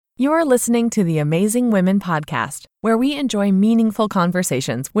You're listening to the Amazing Women podcast, where we enjoy meaningful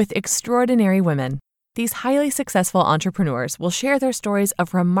conversations with extraordinary women. These highly successful entrepreneurs will share their stories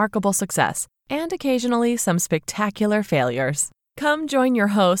of remarkable success and occasionally some spectacular failures. Come join your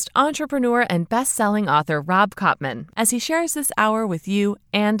host, entrepreneur, and best-selling author Rob Kopman as he shares this hour with you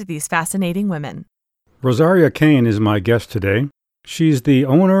and these fascinating women. Rosaria Kane is my guest today. She's the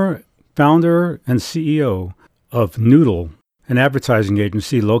owner, founder, and CEO of Noodle, an advertising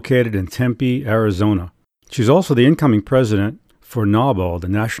agency located in Tempe, Arizona. She's also the incoming president for NAWBO, the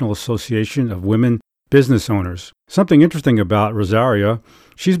National Association of Women Business Owners. Something interesting about Rosaria,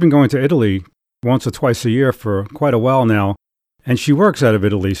 she's been going to Italy once or twice a year for quite a while now, and she works out of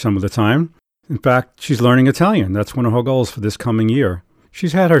Italy some of the time. In fact, she's learning Italian. That's one of her goals for this coming year.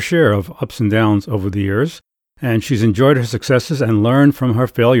 She's had her share of ups and downs over the years, and she's enjoyed her successes and learned from her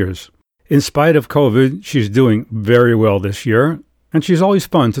failures. In spite of COVID, she's doing very well this year, and she's always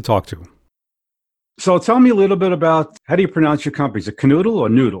fun to talk to. So tell me a little bit about, how do you pronounce your company? Is it Canoodle or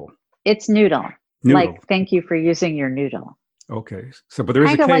Noodle? It's Noodle. Noodle. Like, thank you for using your noodle. Okay. So, but there is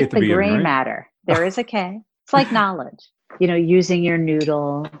kind a of K like at the the beginning, gray right? matter. There is a K. It's like knowledge. Using your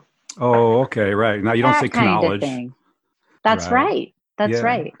noodle. Oh, okay, right. Now you don't say that kind knowledge. of thing. That's Right. right. That's Yeah.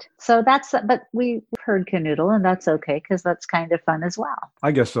 right. So but we've heard canoodle, and that's okay because that's kind of fun as well.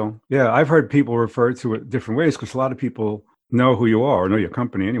 I guess so. Yeah, I've heard people refer to it different ways because a lot of people know who you are or know your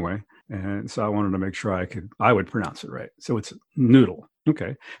company anyway. And so I wanted to make sure I would pronounce it right. So it's Noodle.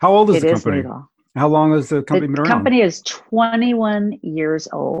 Okay. How old is It the is company? Noodle. How long has the company been The around? company is 21 years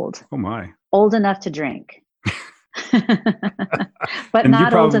old. Oh my. Old enough to drink. But And you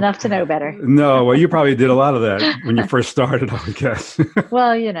not old enough to know better. No, well, you probably did a lot of that when you first started, I would guess.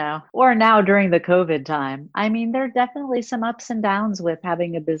 Well, or now during the COVID time. I mean, there are definitely some ups and downs with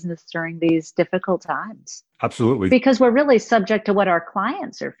having a business during these difficult times. Absolutely. Because we're really subject to what our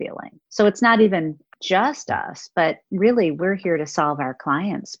clients are feeling. So it's not even just us, but really we're here to solve our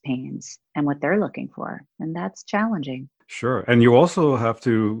clients' pains and what they're looking for. And that's challenging. Sure. And you also have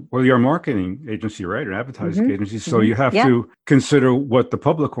to, you're a marketing agency, right? An advertising agency. So you have to consider what the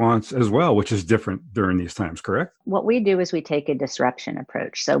public wants as well, which is different during these times, correct? What we do is we take a disruption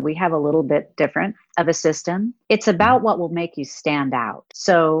approach. So we have a little bit different of a system. It's about what will make you stand out.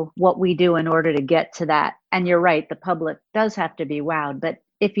 So what we do in order to get to that, and you're right, the public does have to be wowed, but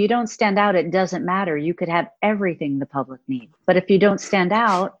if you don't stand out, it doesn't matter. You could have everything the public needs. But if you don't stand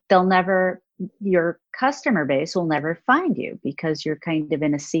out, your customer base will never find you because you're kind of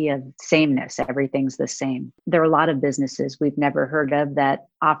in a sea of sameness. Everything's the same. There are a lot of businesses we've never heard of that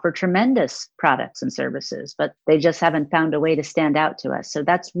offer tremendous products and services, but they just haven't found a way to stand out to us. So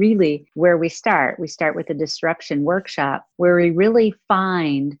that's really where we start. We start with a disruption workshop where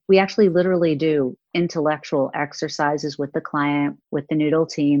we actually literally do intellectual exercises with the client, with the Noodle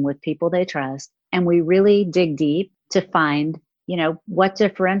team, with people they trust. And we really dig deep to find what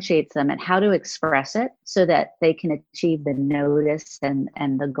differentiates them and how to express it so that they can achieve the notice and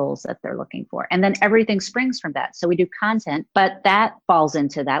the goals that they're looking for. And then everything springs from that. So we do content, but that falls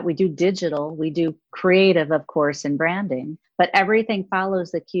into that. We do digital, we do creative, of course, and branding, but everything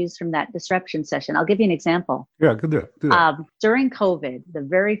follows the cues from that disruption session. I'll give you an example. Yeah, good. Do that. During COVID, the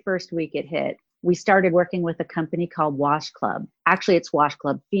very first week it hit, we started working with a company called Wash Club. Actually, it's Wash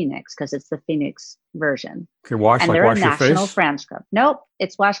Club Phoenix because it's the Phoenix version. Okay, wash, and like they're wash a your national face? French club. Nope,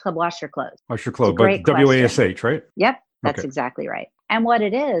 it's Wash Club, wash your clothes. Wash your clothes, Great but WASH, right? Yep, that's Okay. exactly right. And what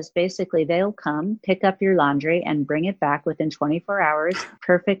it is, basically, they'll come, pick up your laundry and bring it back within 24 hours,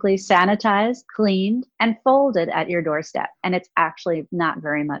 perfectly sanitized, cleaned, and folded at your doorstep. And it's actually not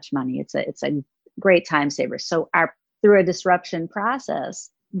very much money. It's a great time saver. So through a disruption process,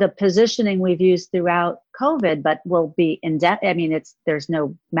 the positioning we've used throughout COVID, but will be in depth. I mean, there's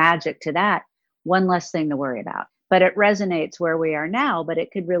no magic to that. One less thing to worry about. But it resonates where we are now, but it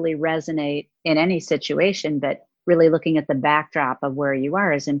could really resonate in any situation. But really looking at the backdrop of where you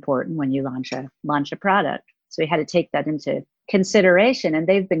are is important when you launch a product. So we had to take that into consideration, and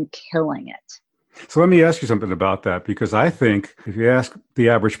they've been killing it. So let me ask you something about that, because I think if you ask the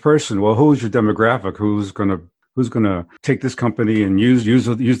average person, well, who's your demographic? Who's going to take this company and use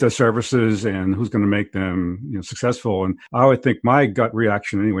their services, and who's going to make them successful? And I would think my gut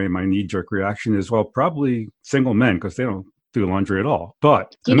reaction anyway, my knee-jerk reaction is, well, probably single men, because they don't do laundry at all.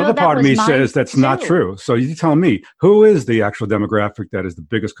 But another part of me says that's not true. So you tell me, who is the actual demographic that is the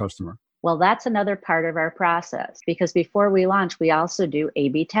biggest customer? Well, that's another part of our process, because before we launch, we also do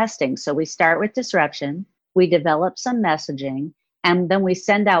A/B testing. So we start with disruption, we develop some messaging, And then we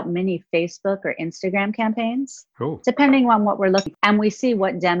send out mini Facebook or Instagram campaigns, Cool. depending on what we're looking. And we see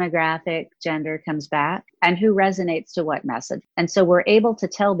what demographic, gender comes back and who resonates to what message. And so we're able to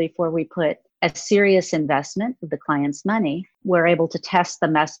tell before we put a serious investment of the client's money, we're able to test the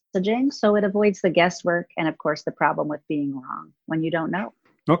messaging so it avoids the guesswork and, of course, the problem with being wrong when you don't know.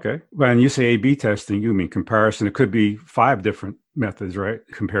 Okay. When you say A/B testing, you mean comparison. It could be 5 different methods, right?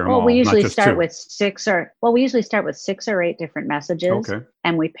 Compare them all. Well, we usually not just start 2. with 6 or 8 different messages, Okay.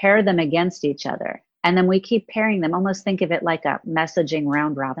 and we pair them against each other. And then we keep pairing them. Almost think of it like a messaging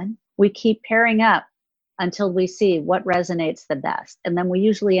round robin. We keep pairing up until we see what resonates the best. And then we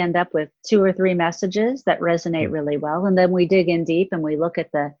usually end up with 2 or 3 messages that resonate really well. And then we dig in deep and we look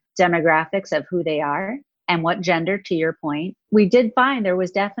at the demographics of who they are and what gender, to your point. We did find there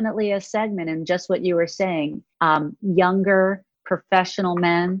was definitely a segment in just what you were saying, younger professional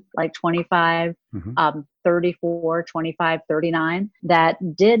men, like 25, 34, 25, 39,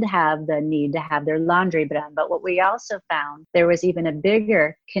 that did have the need to have their laundry done. But what we also found, there was even a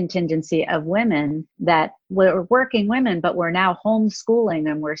bigger contingency of women that were working women, but were now homeschooling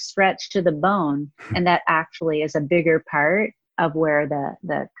and were stretched to the bone. And that actually is a bigger part of where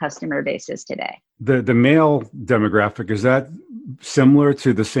the customer base is today. The male demographic, is that similar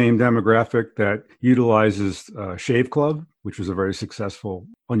to the same demographic that utilizes Shave Club, which was a very successful,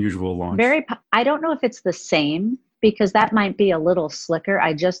 unusual launch? I don't know if it's the same, because that might be a little slicker.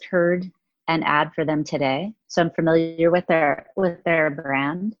 I just heard an ad for them today, so I'm familiar with their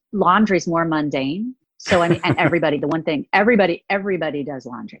brand. Laundry's more mundane. So I mean, and everybody does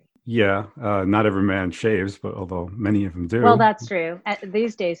laundry. Yeah, not every man shaves, but although many of them do. Well, that's true.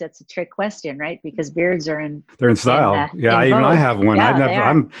 These days, it's a trick question, right? Because beards are they're in style. I have one.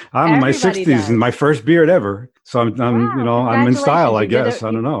 Yeah, I'm in my 60s and my first beard ever. So I'm in style, I guess.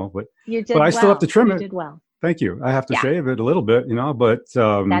 I don't know, but I still have to trim it. You did well. Thank you. I have to shave it a little bit, but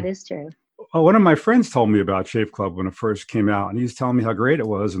that is true. One of my friends told me about Shave Club when it first came out, and he's telling me how great it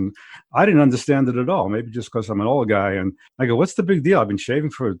was. And I didn't understand it at all, maybe just because I'm an old guy. And I go, what's the big deal? I've been shaving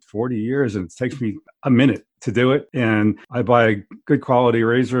for 40 years and it takes me a minute to do it. And I buy a good quality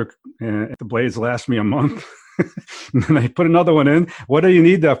razor and the blades last me a month. And then I put another one in. What do you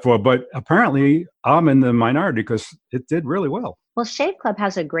need that for? But apparently I'm in the minority because it did really well. Well, Shave Club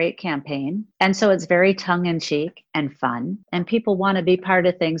has a great campaign. And so it's very tongue-in-cheek and fun. And people want to be part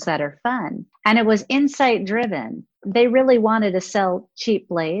of things that are fun. And it was insight driven. They really wanted to sell cheap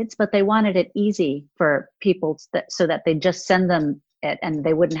blades, but they wanted it easy for people so that they just send them it and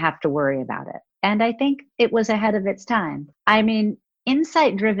they wouldn't have to worry about it. And I think it was ahead of its time. I mean,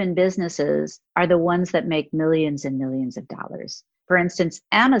 insight-driven businesses are the ones that make millions and millions of dollars. For instance,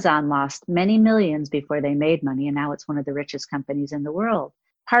 Amazon lost many millions before they made money, and now it's one of the richest companies in the world.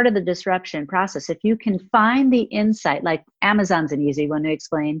 Part of the disruption process, if you can find the insight, like Amazon's an easy one to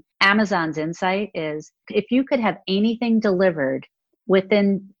explain. Amazon's insight is, if you could have anything delivered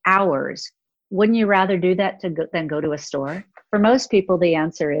within hours, wouldn't you rather do that than go to a store? For most people, the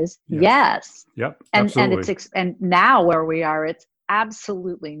answer is yes. Yep, absolutely. And now where we are, it's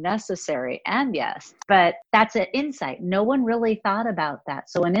absolutely necessary, and yes, but that's an insight. No one really thought about that.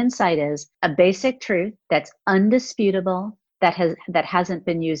 So an insight is a basic truth that's undisputable, that hasn't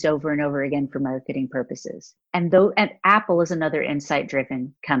been used over and over again for marketing purposes. And Apple is another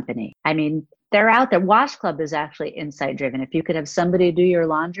insight-driven company. I mean, they're out there. Wash Club is actually insight-driven. If you could have somebody do your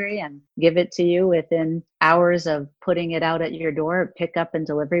laundry and give it to you within hours of putting it out at your door, pick up and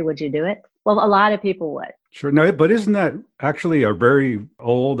delivery, would you do it? Well, a lot of people would. Sure. No, but isn't that actually a very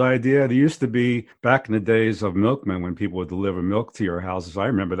old idea? There used to be, back in the days of milkmen, when people would deliver milk to your houses. I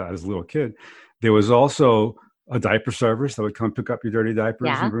remember that as a little kid. There was also a diaper service that would come pick up your dirty diapers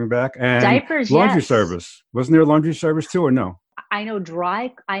and bring back. And diapers, laundry service. Wasn't there a laundry service too, or no? I know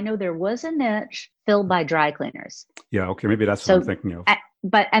there was a niche filled by dry cleaners. Yeah, okay, maybe that's what I'm thinking of.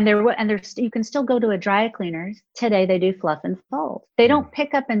 You can still go to a dry cleaners today. They do fluff and fold. They don't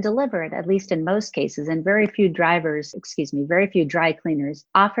pick up and deliver it, at least in most cases. And very few dry cleaners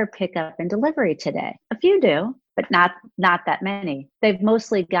offer pickup and delivery today. A few do, but not that many. They've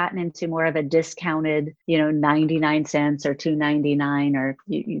mostly gotten into more of a discounted, 99 cents or $2.99, or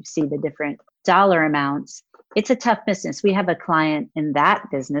you see the different dollar amounts. It's a tough business. We have a client in that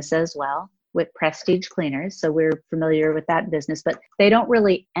business as well, with Prestige Cleaners. So we're familiar with that business, but they don't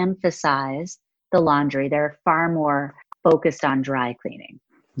really emphasize the laundry. They're far more focused on dry cleaning.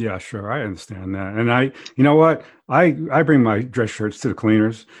 Yeah, sure. I understand that. And you know what? I bring my dress shirts to the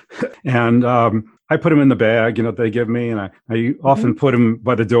cleaners and I put them in the bag, they give me, and I often put them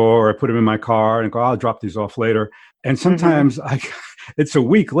by the door, or I put them in my car and go, I'll drop these off later. And sometimes it's a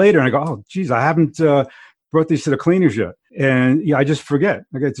week later and I go, oh, geez, I haven't brought these to the cleaners yet. And yeah, I just forget.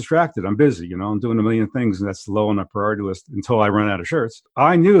 I get distracted. I'm busy, I'm doing a million things, and that's low on the priority list until I run out of shirts.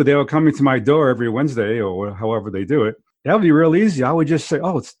 I knew they were coming to my door every Wednesday or however they do it. That would be real easy. I would just say,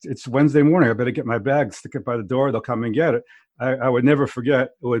 oh, it's Wednesday morning. I better get my bag, stick it by the door. They'll come and get it. I would never forget.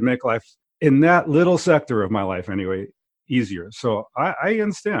 It would make life, in that little sector of my life anyway, easier. So I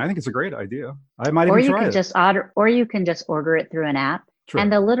understand. I think it's a great idea. I might even try it. Or you can just order it through an app. Sure.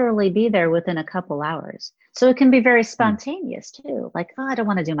 And they'll literally be there within a couple hours. So it can be very spontaneous too. Like, oh, I don't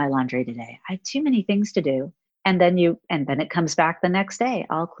want to do my laundry today. I have too many things to do. And then it comes back the next day,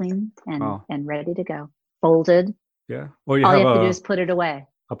 all clean and ready to go, folded. Yeah. Well, all you have to do is put it away.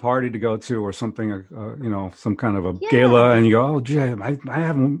 A party to go to or something, some kind of a gala, and you go, oh, gee, I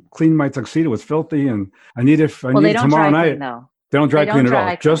haven't cleaned my tuxedo. It's filthy, and I need it tomorrow night. Though. They don't dry clean at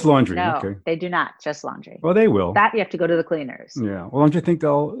all. Just laundry. No, okay. They do not. Just laundry. Well, they will. That you have to go to the cleaners. Yeah. Well, don't you think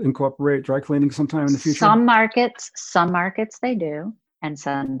they'll incorporate dry cleaning sometime in the future? Some markets they do, and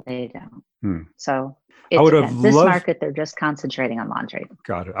some they don't. So this market, they're just concentrating on laundry.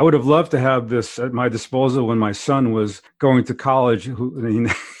 Got it. I would have loved to have this at my disposal when my son was going to college.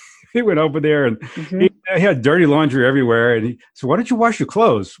 He went over there and he had dirty laundry everywhere. And he said, why don't you wash your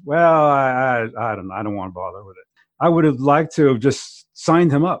clothes? Well, I don't know. I don't want to bother with it. I would have liked to have just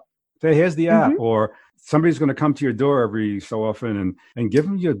signed him up. Say, here's the app, or somebody's going to come to your door every so often and give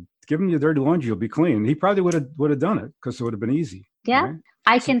him your dirty laundry. You'll be clean. He probably would have done it because it would have been easy. Yeah, right?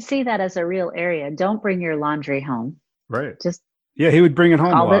 I can see that as a real area. Don't bring your laundry home. Right. Just he would bring it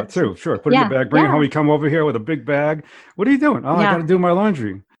home a lot too. Sure, put it in the bag, bring it home. He'd come over here with a big bag. What are you doing? Oh, I got to do my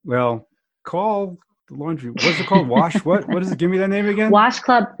laundry. Well, call the laundry. What's it called? Wash what? What is it? Give me that name again. Wash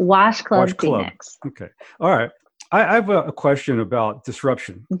Club Phoenix. Okay. All right. I have a question about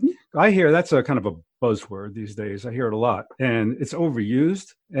disruption. I hear that's a kind of a buzzword these days. I hear it a lot, and it's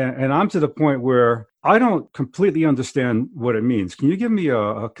overused. And I'm to the point where I don't completely understand what it means. Can you give me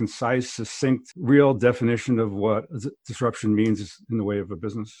a concise, succinct, real definition of what disruption means in the way of a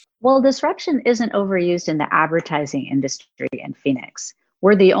business? Well, disruption isn't overused in the advertising industry in Phoenix.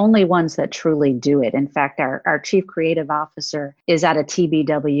 We're the only ones that truly do it. In fact, our chief creative officer is at a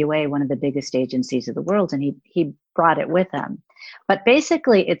TBWA, one of the biggest agencies of the world, and he brought it with him. But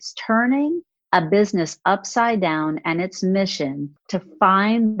basically, it's turning a business upside down and its mission to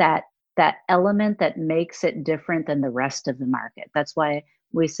find that element that makes it different than the rest of the market. That's why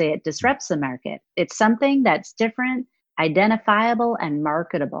we say it disrupts the market. It's something that's different, identifiable, and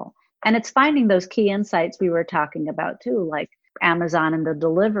marketable. And it's finding those key insights we were talking about too, like Amazon and the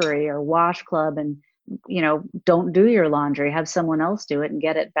delivery, or Wash Club, and don't do your laundry, have someone else do it and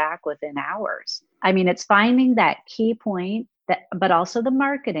get it back within hours. I mean, it's finding that key point, but also the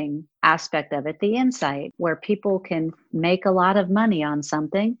marketing aspect of it, the insight where people can make a lot of money on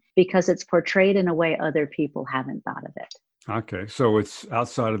something because it's portrayed in a way other people haven't thought of it. Okay, so it's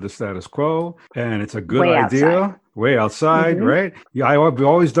outside of the status quo, and it's a good idea. Way outside, right? Yeah, I've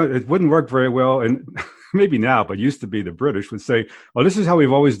always done it. Wouldn't work very well, and maybe now, but used to be the British would say, "Oh, this is how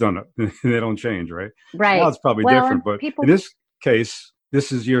we've always done it." They don't change, right? Right. Now it's probably different, but in this case,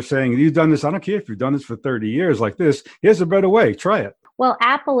 you're saying you've done this. I don't care if you've done this for 30 years like this. Here's a better way. Try it. Well,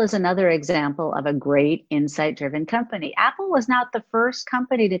 Apple is another example of a great insight-driven company. Apple was not the first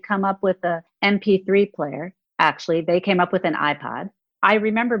company to come up with a MP3 player. Actually, they came up with an iPod. I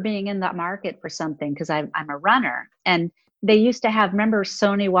remember being in that market for something because I'm a runner, and they used to have, remember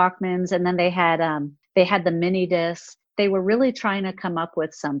Sony Walkmans, and then they had the mini discs. They were really trying to come up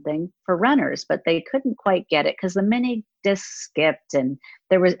with something for runners, but they couldn't quite get it because the mini disc skipped, and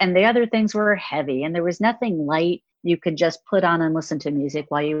the other things were heavy, and there was nothing light you could just put on and listen to music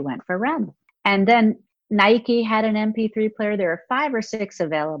while you went for a run. And then Nike had an MP3 player. There are 5 or 6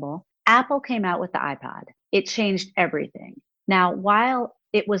 available. Apple came out with the iPod. It changed everything. Now, while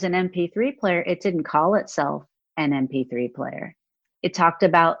it was an MP3 player, it didn't call itself an MP3 player. It talked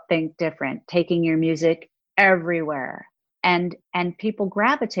about think different, taking your music everywhere. And people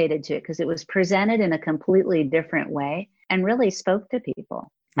gravitated to it because it was presented in a completely different way and really spoke to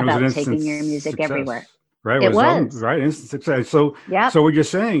people about taking your music everywhere. Right. It was. Right. Instant success. So what you're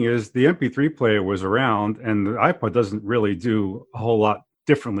saying is the MP3 player was around, and the iPod doesn't really do a whole lot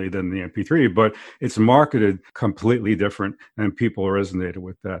differently than the MP3, but it's marketed completely different, and people resonated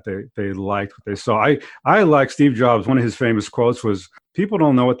with that. They liked what they saw. I like Steve Jobs. One of his famous quotes was, "People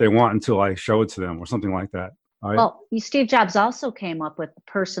don't know what they want until I show it to them," or something like that. Well, Steve Jobs also came up with the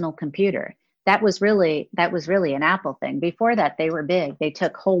personal computer. That was really an Apple thing. Before that, they were big. They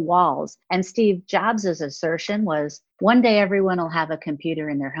took whole walls. And Steve Jobs' assertion was, one day everyone will have a computer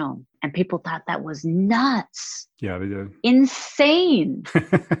in their home. And people thought that was nuts. Yeah, they did. Insane.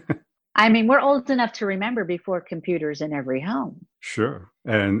 I mean, we're old enough to remember before computers in every home. Sure.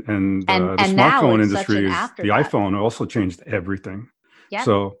 And the And now smartphone it's such an industry is the afterthought. iPhone also changed everything. Yep.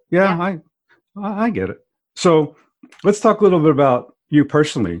 So yeah, Yep. I get it. So let's talk a little bit about you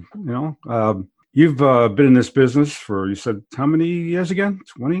personally. You've been in this business for, you said, how many years again?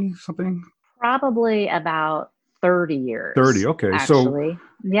 20 something? Probably about 30 30. years, Okay. So actually.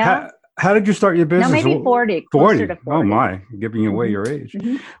 Yeah. how did you start your No, business? maybe 40, closer 40. to Oh 40. my, giving away Hmm. your age.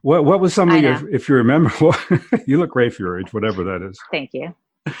 Hmm. What was some of I your, know. if you remember, you look great for your age, whatever that is. Thank you.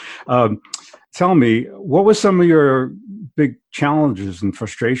 Um, Tell me, what was some of your big challenges and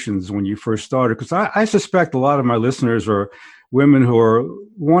frustrations when you first started? Because I suspect a lot of my listeners are women who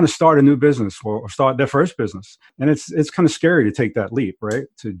want to start a new business or start their first business, and it's kind of scary to take that leap, right?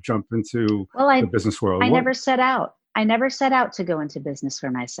 To jump into Well, the business world. I never set out. I never set out to go into business for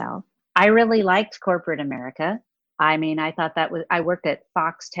myself. I really liked corporate America. I mean, I thought I worked at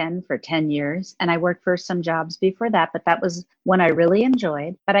Fox 10 for 10 years and I worked for some jobs before that, but that was when I really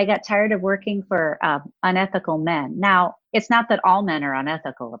enjoyed. But I got tired of working for unethical men. Now, it's not that all men are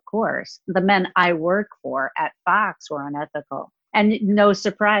unethical, of course. The men I work for at Fox were unethical. And no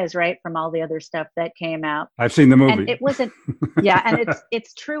surprise, right, from all the other stuff that came out. I've seen the movie. And it wasn't, yeah, and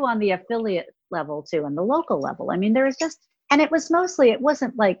it's true on the affiliate level too, and the local level. I mean, there was just, and it was mostly, it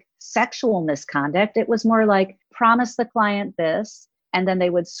wasn't like sexual misconduct. It was more like promise the client this, and then they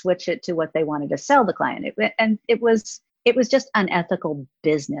would switch it to what they wanted to sell the client. It was just unethical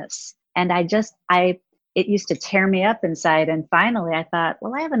business. And it used to tear me up inside. And finally I thought,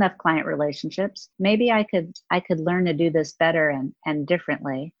 well, I have enough client relationships. Maybe I could learn to do this better and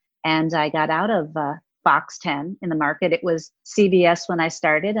differently. And I got out of Fox 10 in the market. It was CBS when I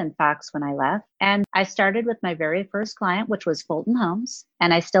started and Fox when I left. And I started with my very first client, which was Fulton Homes.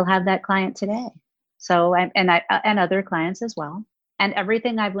 And I still have that client today. So, and other clients as well. And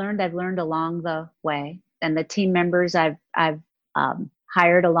everything I've learned along the way. And the team members I've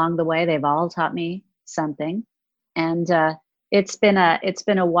hired along the way, they've all taught me something. And it's been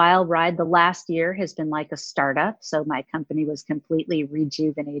a wild ride. The last year has been like a startup. So my company was completely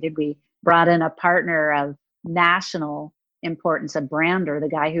rejuvenated. We brought in a partner of national importance, a brander, the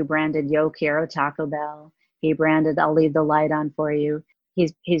guy who branded Yo Quiero Taco Bell. He branded I'll Leave the Light On For You.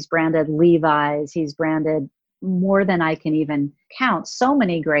 He's branded Levi's. He's branded more than I can even count. So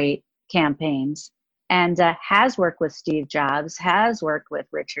many great campaigns, and has worked with Steve Jobs, has worked with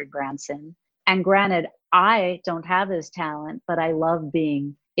Richard Branson. And granted, I don't have his talent, but I love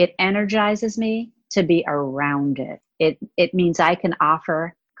it energizes me to be around it. It means I can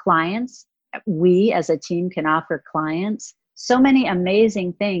offer clients, we as a team can offer clients so many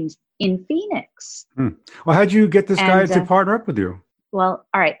amazing things in Phoenix. Well, how'd you get this guy to partner up with you? Well,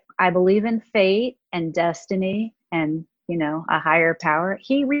 all right. I believe in fate and destiny and, a higher power.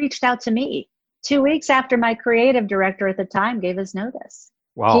 He reached out to me 2 weeks after my creative director at the time gave his notice.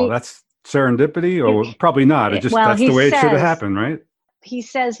 Wow, that's serendipity, or probably not. That's the way it should have happened, right? He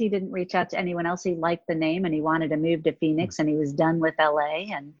says he didn't reach out to anyone else. He liked the name and he wanted to move to Phoenix and he was done with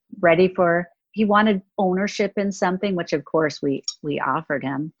LA and he wanted ownership in something, which of course we offered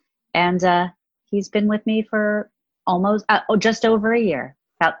him. And he's been with me for almost just over a year,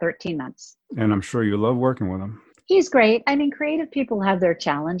 about 13 months. And I'm sure you love working with him. He's great. I mean, creative people have their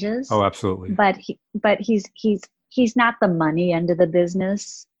challenges. Oh, absolutely. But he's not the money end of the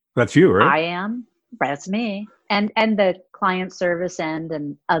business. That's you, right? I am. That's me. And the client service end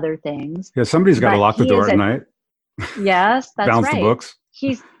and other things. Yeah, somebody's got to lock the door at night. Yes, that's Bounce right. the books.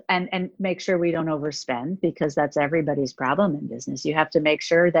 And make sure we don't overspend, because that's everybody's problem in business. You have to make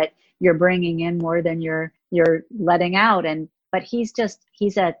sure that you're bringing in more than you're letting out. But he's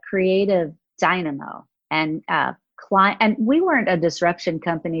a creative dynamo and client. And we weren't a disruption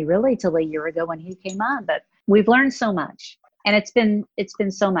company really till a year ago when he came on, but we've learned so much, and it's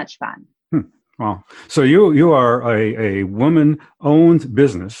been so much fun. Wow. So you are a woman-owned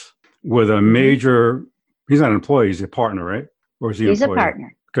business with a major. He's not an employee; he's a partner, right? Or is he? He's a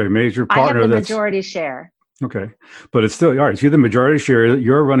partner. Okay, major partner. I have the majority share. Okay, but it's still all right. So you're the majority share.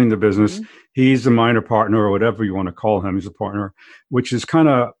 You're running the business. Mm-hmm. He's the minor partner, or whatever you want to call him. He's a partner, which is kind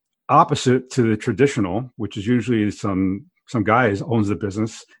of opposite to the traditional, which is usually some guy owns the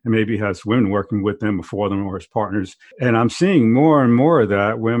business and maybe has women working with them or for them or as partners. And I'm seeing more and more of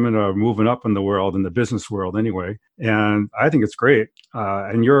that. Women are moving up in the world, in the business world anyway. And I think it's great.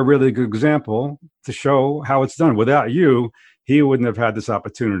 And you're a really good example to show how it's done. Without you, he wouldn't have had this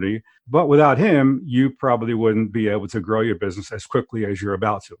opportunity. But without him, you probably wouldn't be able to grow your business as quickly as you're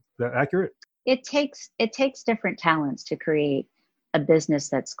about to. Is that accurate? It takes different talents to create a business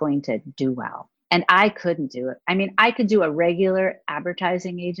that's going to do well. And I couldn't do it. I mean, I could do a regular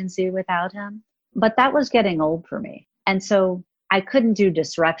advertising agency without him, but that was getting old for me. And so I couldn't do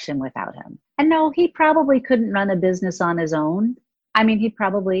disruption without him. And no, he probably couldn't run a business on his own. I mean, he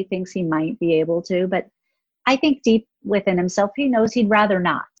probably thinks he might be able to, but I think deep within himself, he knows he'd rather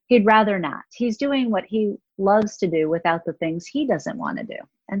not. He'd rather not. He's doing what he loves to do without the things he doesn't want to do.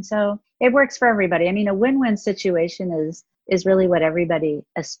 And so it works for everybody. I mean, a win-win situation is really what everybody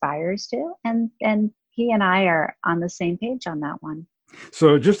aspires to. And he and I are on the same page on that one.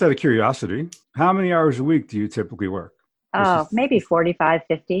 So just out of curiosity, how many hours a week do you typically work? Oh, maybe 45,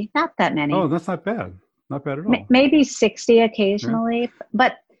 50. Not that many. Oh, that's not bad. Not bad at all. Maybe 60 occasionally. Yeah.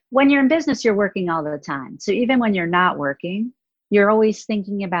 But when you're in business, you're working all the time. So even when you're not working, you're always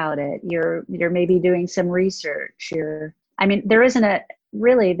thinking about it. You're maybe doing some research. There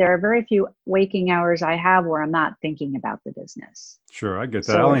are very few waking hours I have where I'm not thinking about the business. Sure, I get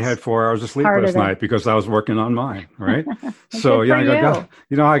that. So I only had 4 hours of sleep last night because I was working on mine, right? So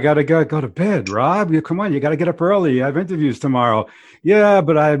I got to go to bed, Rob. Come on, you got to get up early. I have interviews tomorrow. Yeah,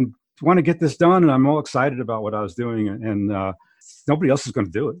 but I want to get this done, and I'm all excited about what I was doing, and nobody else is going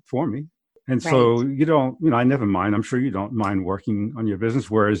to do it for me. And so I never mind. I'm sure you don't mind working on your business.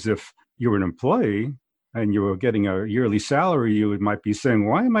 Whereas if you were an employee and you were getting a yearly salary, you might be saying,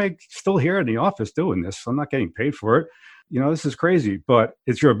 why am I still here in the office doing this? I'm not getting paid for it. This is crazy, but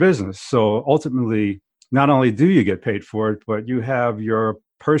it's your business. So ultimately, not only do you get paid for it, but you have your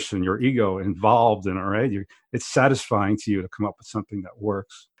person, your ego involved in it, right? It's satisfying to you to come up with something that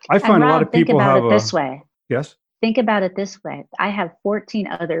works. I find a lot of people have this way. Yes? Think about it this way. I have 14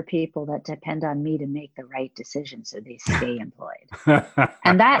 other people that depend on me to make the right decision so they stay employed.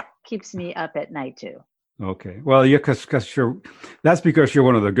 And that keeps me up at night too. Okay. Well, yeah, that's because you're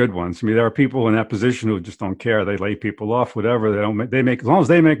one of the good ones. I mean, there are people in that position who just don't care. They lay people off, whatever. As long as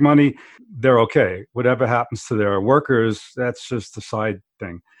they make money, they're okay. Whatever happens to their workers, that's just a side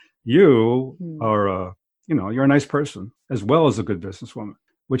thing. You are you're a nice person as well as a good businesswoman,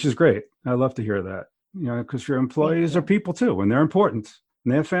 which is great. I love to hear that. Because your employees are people too, and they're important,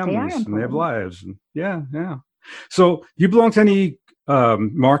 and they have families, and they have lives, and yeah. So, you belong to any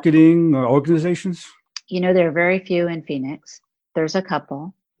marketing organizations? There are very few in Phoenix. There's a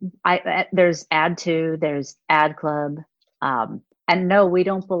couple. There's Ad2, there's Ad Club, and no, we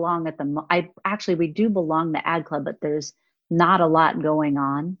don't belong at we do belong to Ad Club, but there's not a lot going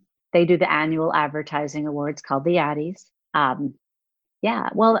on. They do the annual advertising awards called the Addies. Yeah,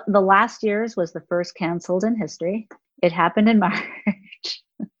 well, the last year's was the first canceled in history. It happened in March.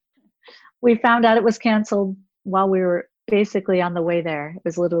 We found out it was canceled while we were basically on the way there. It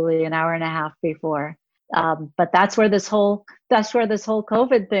was literally an hour and a half before. But that's where this whole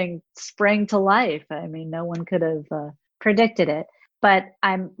COVID thing sprang to life. I mean, no one could have predicted it. But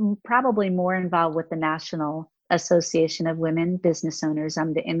I'm probably more involved with the National Association of Women Business Owners.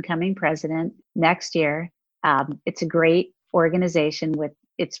 I'm the incoming president next year. It's a great organization with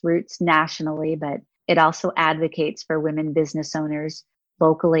its roots nationally, but it also advocates for women business owners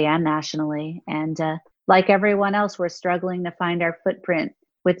locally and nationally. And like everyone else, we're struggling to find our footprint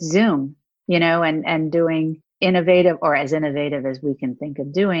with Zoom, and doing innovative as we can think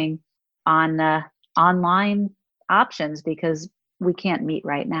of doing on online options, because we can't meet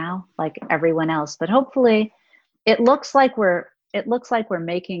right now like everyone else. But hopefully it looks like we're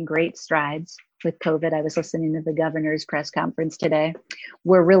making great strides with COVID. I was listening to the governor's press conference today.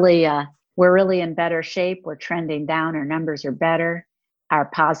 We're really in better shape. We're trending down. Our numbers are better. Our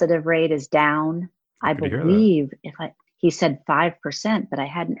positive rate is down. I believe he said 5%, but I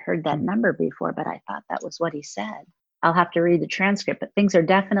hadn't heard that number before, but I thought that was what he said. I'll have to read the transcript, but things are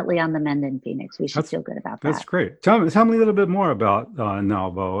definitely on the mend in Phoenix. We should feel good about that. That's great. Tell me a little bit more about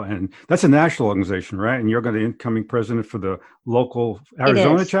NAWBO, and that's a national organization, right? And you're going to be incoming president for the local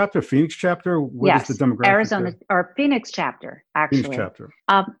Arizona chapter, Phoenix chapter. What is the demographic? Arizona or Phoenix chapter, actually. Phoenix chapter.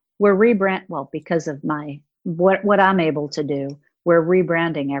 We're because of what I'm able to do. We're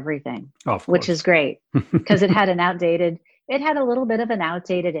rebranding everything, which is great because it had a little bit of an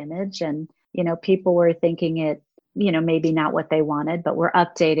outdated image, and people were thinking it. Maybe not what they wanted, but we're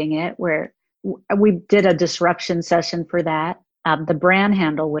updating it. We did a disruption session for that. The brand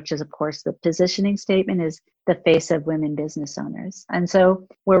handle, which is, of course, the positioning statement, is the face of women business owners. And so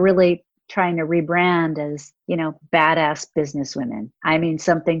we're really trying to rebrand as, badass business women. I mean,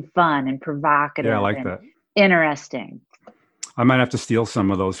 something fun and provocative. Yeah, I like that. Interesting. I might have to steal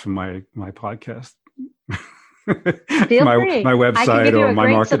some of those from my podcast. Feel free. My website, I can give you a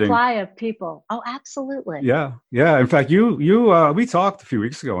great marketing supply of people. Oh, absolutely. Yeah. In fact, we talked a few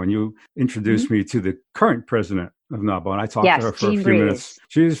weeks ago, and you introduced me to the current president of NAWBO, and I talked to her for a few minutes.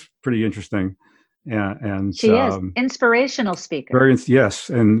 She's pretty interesting. And She is inspirational speaker. yes,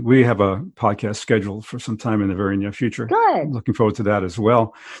 and we have a podcast scheduled for some time in the very near future. Good. Looking forward to that as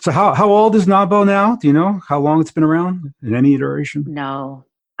well. So how old is NAWBO now? Do you know how long it's been around in any iteration? No,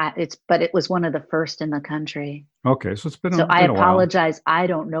 but it was one of the first in the country. Okay, so it's been. So been I a while. apologize. I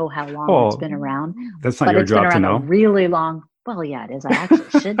don't know how long it's been around. That's not your job to know. But it's been around a really long. Well, yeah, it is. I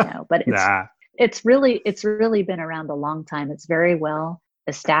actually should know, but it's really been around a long time. It's very well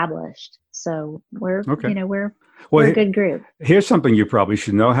established. So we're a good group. Here's something you probably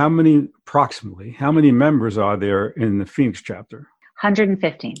should know. Approximately how many members are there in the Phoenix chapter?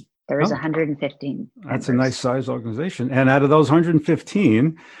 115. There is 115. That's a nice size organization. And out of those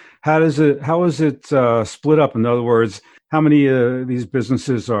 115, how is it split up? In other words, how many of these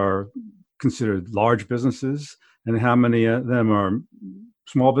businesses are considered large businesses, and how many of them are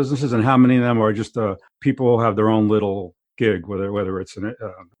small businesses, and how many of them are just people who have their own little gig, whether it's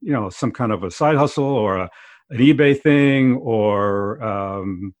some kind of a side hustle or an eBay thing or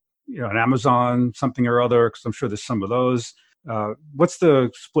an Amazon something or other, because I'm sure there's some of those. What's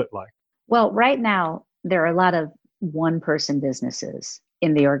the split like? Well, right now there are a lot of one-person businesses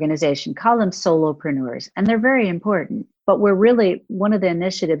in the organization. Call them solopreneurs, and they're very important. But we're really, one of the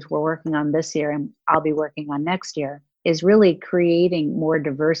initiatives we're working on this year, and I'll be working on next year, is really creating more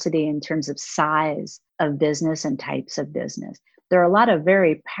diversity in terms of size of business and types of business. There are a lot of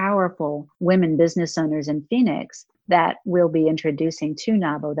very powerful women business owners in Phoenix that we'll be introducing to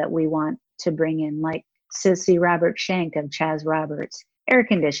NAWBO that we want to bring in, like Sissy Roberts Shank of Chaz Roberts. Air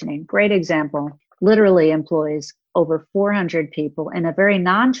conditioning, great example, literally employs over 400 people in a very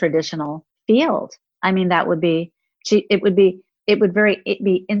non-traditional field. I mean, it would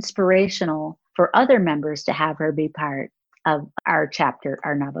be inspirational for other members to have her be part of our chapter,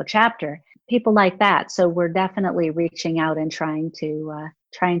 our NAWBO chapter, people like that. So we're definitely reaching out and trying to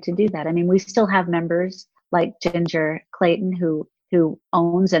do that. I mean, we still have members like Ginger Clayton, who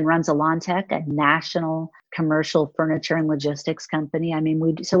owns and runs Alon-Tech, a national commercial furniture and logistics company. I mean,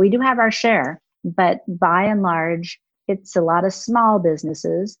 we do have our share, but by and large, it's a lot of small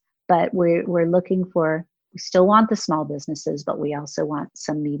businesses, but we're looking for, we still want the small businesses, but we also want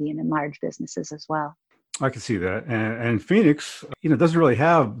some medium and large businesses as well. I can see that. And Phoenix, doesn't really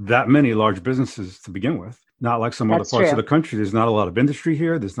have that many large businesses to begin with. Not like some other parts of the country. There's not a lot of industry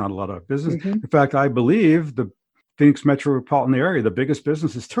here. There's not a lot of business. Mm-hmm. In fact, I believe the Phoenix metropolitan area, the biggest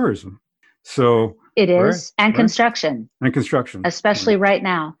business is tourism. So it is, and construction. And construction. Especially right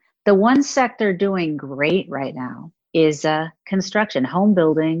now. The one sector doing great right now is construction, home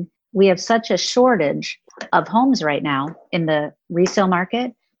building. We have such a shortage of homes right now in the resale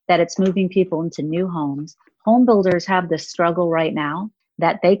market that it's moving people into new homes. Home builders have this struggle right now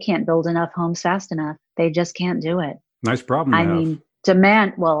that they can't build enough homes fast enough. They just can't do it. Nice problem. I mean,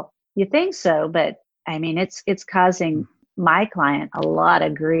 demand, well, you think so, but I mean, it's causing my client a lot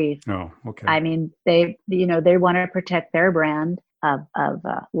of grief. Oh, okay. I mean, they want to protect their brand of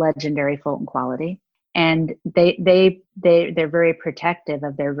legendary Fulton quality. And they're very protective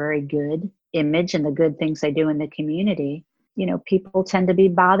of their very good image and the good things they do in the community. People tend to be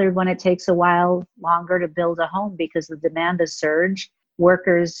bothered when it takes a while longer to build a home because the demand has surged.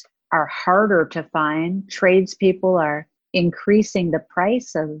 Workers are harder to find. Tradespeople are increasing the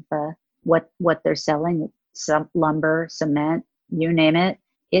price of what they're selling, some lumber, cement, you name it.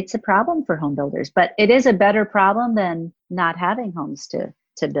 It's a problem for home builders, but it is a better problem than not having homes to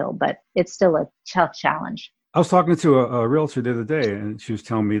build, but it's still a tough challenge. I was talking to a realtor the other day, and she was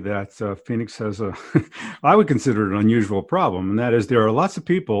telling me that Phoenix has I would consider it an unusual problem, and that is there are lots of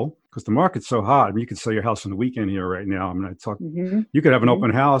people, because the market's so hot. I mean, you could sell your house on the weekend here right now. I mean, you could have an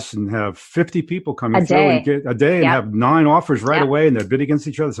open house and have 50 people coming through and get a day and have 9 offers right away, and they bid against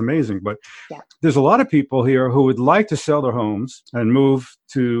each other. It's amazing. But there's a lot of people here who would like to sell their homes and move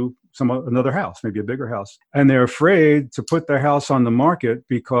to another house, maybe a bigger house, and they're afraid to put their house on the market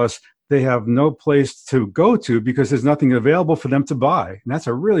because they have no place to go to because there's nothing available for them to buy. And that's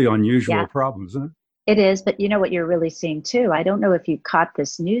a really unusual problem, isn't it? It is, but you know what you're really seeing too? I don't know if you caught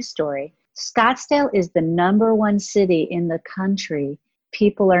this news story. Scottsdale is the number 1 city in the country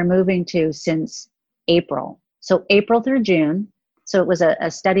people are moving to since April. So April through June. So it was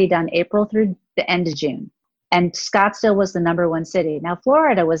a study done April through the end of June. And Scottsdale was the number 1 city. Now,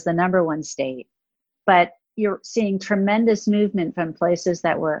 Florida was the number 1 state. But you're seeing tremendous movement from places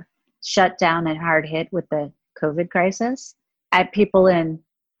that were shut down and hard hit with the COVID crisis. At people in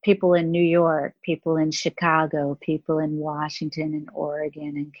New York, people in Chicago, people in Washington and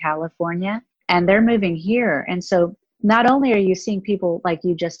Oregon and California, and they're moving here. And so not only are you seeing people, like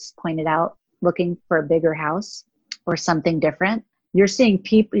you just pointed out, looking for a bigger house or something different, You're seeing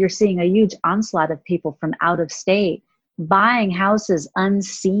a huge onslaught of people from out of state buying houses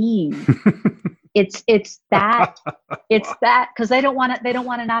unseen. It's that because they don't want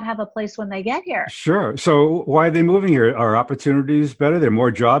to not have a place when they get here. Sure. So why are they moving here? Are opportunities better? There are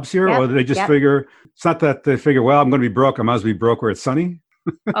more jobs here? Or do they just figure, it's not that they figure, well, I'm going to be broke. I might as well be broke where it's sunny.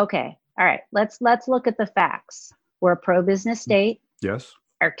 Okay. All right. Let's look at the facts. We're a pro-business state. Yes.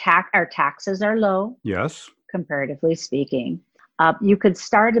 Our taxes are low. Yes. Comparatively speaking. You could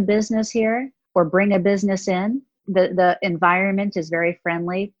start a business here or bring a business in. The environment is very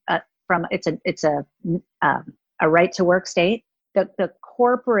friendly. It's a right to work state. The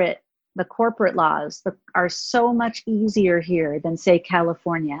corporate laws are so much easier here than say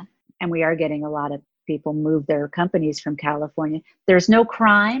California, and we are getting a lot of people move their companies from California. There's no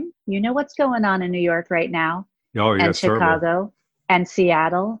crime. You know what's going on in New York right now, and Chicago, and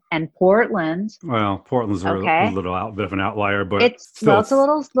Seattle, and Portland. Well, Portland's a little bit of an outlier, but it's a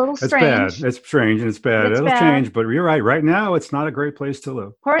little strange. It's bad. It's strange and it's bad. It'll change, but you're right. Right now, it's not a great place to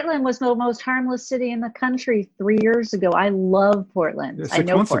live. Portland was the most harmless city in the country 3 years ago. I love Portland. Yeah, I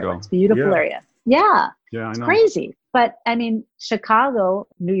know Portland. It's a beautiful area. Yeah. Yeah, I know. It's crazy. But I mean, Chicago,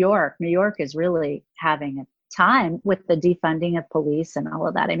 New York is really having a time with the defunding of police and all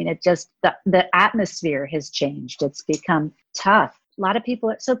of that. I mean, it just, the atmosphere has changed. It's become tough. A lot of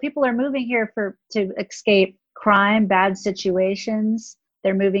people are moving here to escape crime, bad situations.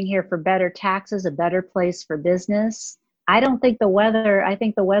 They're moving here for better taxes, a better place for business. I think the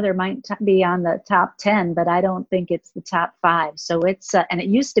weather might be on the top 10, but I don't think it's the top 5. So it's, and it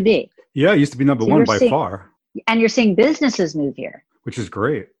used to be. Yeah, it used to be number 1 by far. And you're seeing businesses move here. Which is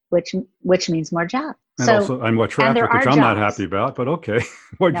great. Which means more jobs. And more traffic, which I'm not happy about, but okay.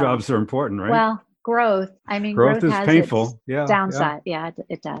 More jobs are important, right? Well, growth. I mean, growth is has painful. Its downside. Yeah,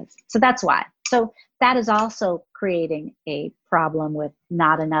 it does. So that's why. So that is also creating a problem with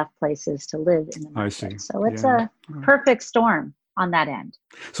not enough places to live in the market. I see. So it's a perfect storm on that end.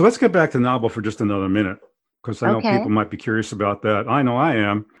 So let's get back to NAWBO for just another minute, because I know people might be curious about that. I know I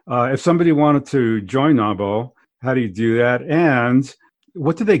am. If somebody wanted to join NAWBO, how do you do that? And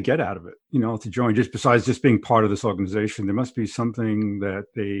what do they get out of it, to join? Just besides just being part of this organization, there must be something that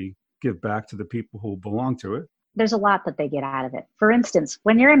they give back to the people who belong to it. There's a lot that they get out of it. For instance,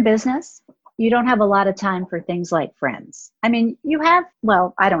 when you're in business, you don't have a lot of time for things like friends. I mean,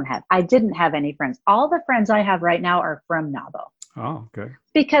 I didn't have any friends. All the friends I have right now are from NAWBO. Oh, okay.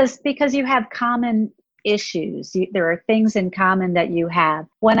 Because you have common issues. There are things in common that you have.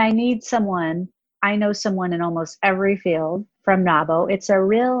 When I need someone, I know someone in almost every field from NAWBO. It's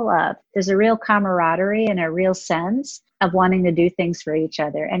there's a real camaraderie and a real sense of wanting to do things for each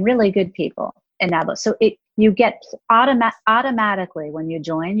other, and really good people in NAWBO. So you get automatically when you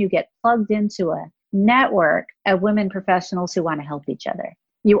join, you get plugged into a network of women professionals who want to help each other.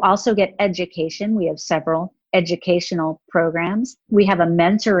 You also get education. We have several educational programs. We have a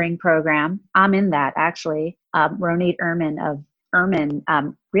mentoring program. I'm in that actually. Ronit Ehrman of Ehrman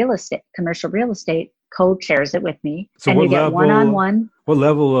Commercial Real Estate co-chairs it with me. So and you get one-on-one. What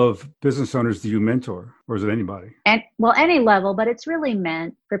level of business owners do you mentor, or is it anybody? Any level, but it's really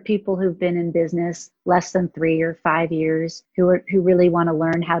meant for people who've been in business less than 3 or 5 years, who really want to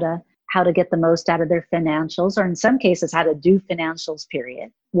learn how to get the most out of their financials, or in some cases, how to do financials,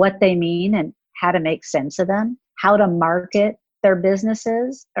 period, what they mean and how to make sense of them, how to market their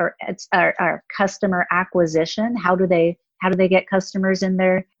businesses or customer acquisition. How do they get customers in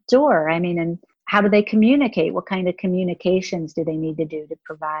their door? I mean, and how do they communicate? What kind of communications do they need to do to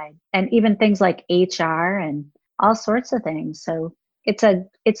provide? And even things like HR and all sorts of things. So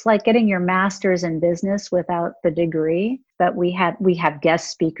it's like getting your master's in business without the degree. But we have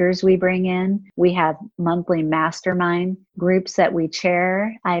guest speakers we bring in. We have monthly mastermind groups that we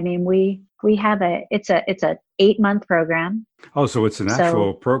chair. I mean, we have it's a 8-month program. Oh, so it's an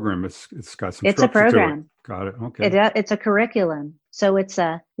actual program. It's got some. It's a program. Got it. Okay. It's a curriculum. So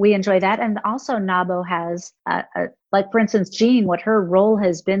we enjoy that. And also NAWBO has, like for instance, Jean, what her role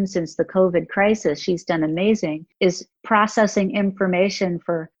has been since the COVID crisis, she's done amazing, is processing information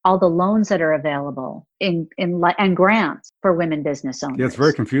for all the loans that are available and grants for women business owners. Yeah, it's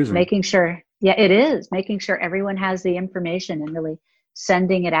very confusing. It is making sure everyone has the information and really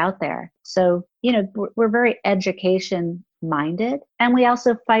sending it out there. So, we're very education minded. And we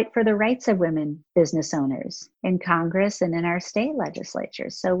also fight for the rights of women business owners in Congress and in our state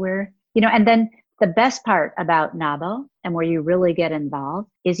legislatures. So we're, and then the best part about NAWBO and where you really get involved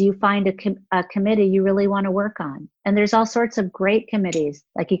is you find a committee you really want to work on. And there's all sorts of great committees,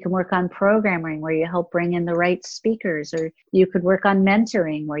 like you can work on programming where you help bring in the right speakers, or you could work on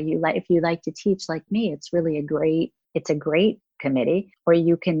mentoring where if you like to teach like me, it's a great committee, or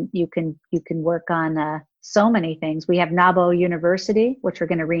you can work on so many things. We have Nabo University, which we're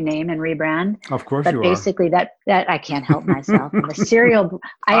going to rename and rebrand. Of course but you basically that I can't help myself. I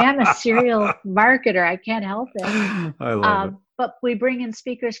am a serial marketer. I can't help it. I love it. But we bring in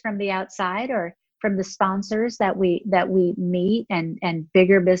speakers from the outside or from the sponsors that we meet and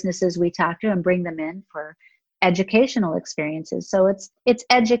bigger businesses we talk to, and bring them in for educational experiences. So it's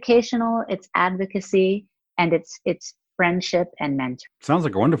educational, it's advocacy, and it's friendship and mentor. Sounds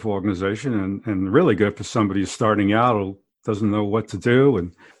like a wonderful organization, and really good for somebody who's starting out who doesn't know what to do.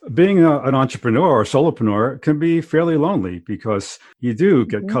 And being an entrepreneur or solopreneur can be fairly lonely, because you do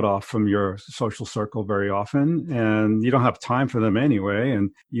get cut off from your social circle very often, and you don't have time for them anyway, and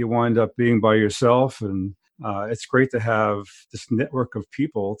you wind up being by yourself. And it's great to have this network of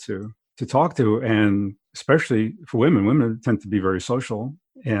people to talk to, and especially for women tend to be very social,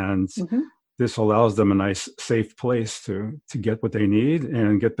 and this allows them a nice, safe place to get what they need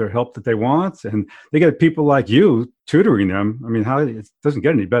and get their help that they want. And they get people like you tutoring them. I mean, it doesn't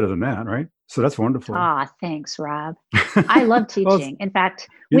get any better than that, right? So that's wonderful. Thanks, Rob. I love teaching. Well, in fact,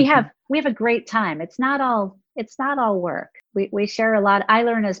 we have a great time. It's not all work. We share a lot. I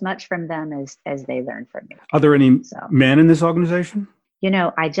learn as much from them as they learn from me. Are there any men in this organization?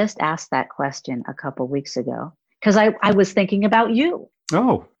 I just asked that question a couple weeks ago because I was thinking about you.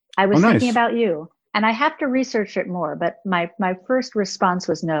 Oh. I was nice. thinking about you, and I have to research it more, but my first response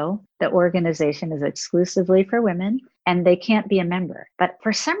was no, the organization is exclusively for women and they can't be a member. But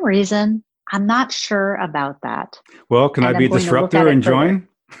for some reason, I'm not sure about that. Well, can I be a disruptor and join?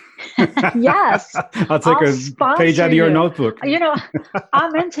 Yes. I'll take a page out of your notebook.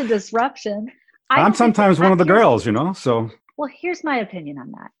 I'm into disruption. I'm sometimes one of the girls, so. Well, here's my opinion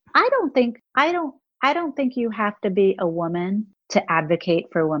on that. I don't think you have to be a woman to advocate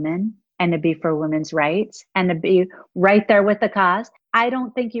for women and to be for women's rights and to be right there with the cause. I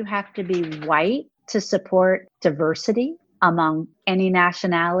don't think you have to be white to support diversity among any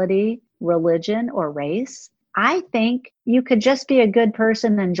nationality, religion, or race. I think you could just be a good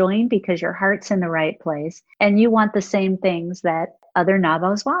person and join because your heart's in the right place and you want the same things that other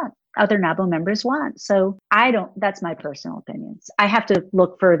NABO members want. So that's my personal opinions. I have to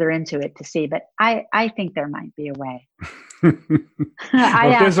look further into it to see, but I think there might be a way.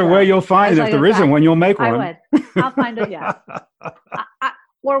 If there's a way, you'll find it. If there isn't one, you'll make one. I would. I'll find it. Yeah.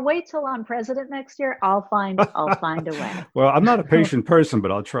 Or wait till I'm president next year. I'll find a way. Well, I'm not a patient person,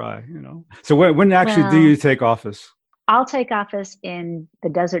 but I'll try. So when actually do you take office? I'll take office in the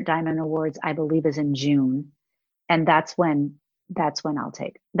Desert Diamond Awards. I believe is in June, and that's when I'll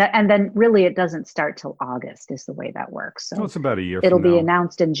take that. And then really it doesn't start till August is the way that works. So it's about a year. It'll be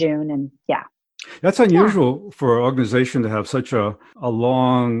announced in June, and yeah. That's unusual for an organization to have such a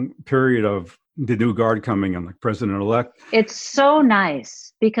long period of the new guard coming in, like president-elect. It's so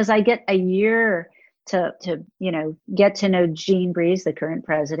nice because I get a year to get to know Jean Breeze, the current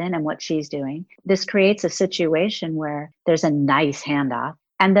president, and what she's doing. This creates a situation where there's a nice handoff.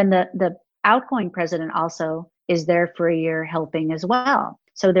 And then the outgoing president also is there for a year helping as well.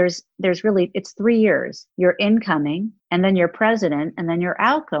 So there's really, it's 3 years. You're incoming, and then you're president, and then you're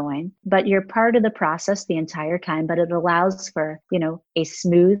outgoing, but you're part of the process the entire time. But it allows for, a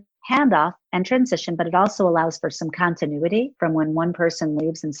smooth handoff and transition, but it also allows for some continuity from when one person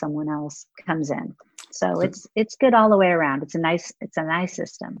leaves and someone else comes in. So it's good all the way around. It's a nice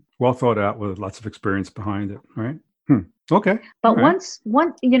system. Well thought out with lots of experience behind it, right? Okay. But once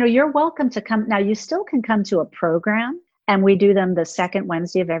you're welcome to come. Now you still can come to a program, and we do them the second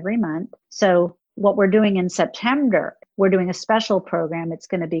Wednesday of every month. So what we're doing in September, we're doing a special program. It's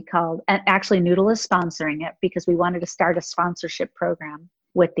going to be called, and actually Noodle is sponsoring it because we wanted to start a sponsorship program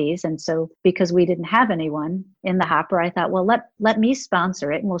with these. And so because we didn't have anyone in the hopper, I thought, well, let me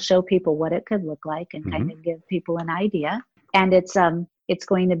sponsor it and we'll show people what it could look like and kind of give people an idea. And it's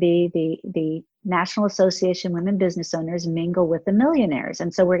going to be the National Association Women Business Owners mingle with the millionaires.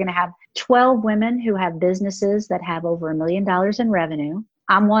 And so we're going to have 12 women who have businesses that have over $1 million in revenue.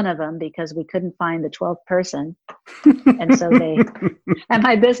 I'm one of them because we couldn't find the 12th person. And so and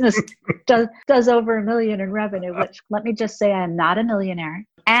my business does over $1 million in revenue, which let me just say, I'm not a millionaire.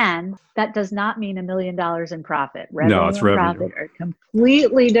 And that does not mean $1 million in profit. Revenue and profit are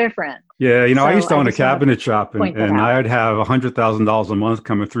completely different. Yeah, I used to own a cabinet shop, and I'd have $100,000 a month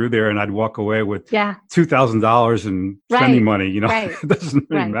coming through there, and I'd walk away with $2,000 in spending money. It doesn't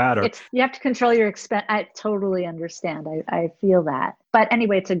really matter. You have to control your expense. I totally understand. I feel that. But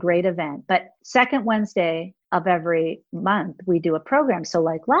anyway, it's a great event. But second Wednesday of every month, we do a program. So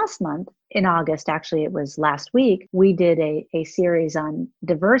like last month in August, actually, it was last week, we did a series on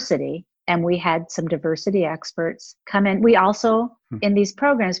diversity. and we had some diversity experts come in. We also, in these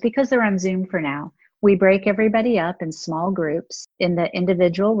programs, because they're on Zoom for now, we break everybody up in small groups in the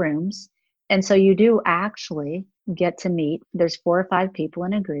individual rooms. And so you do actually get to meet, there's 4 or 5 people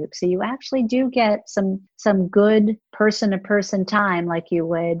in a group. So you actually do get some good person to person time like you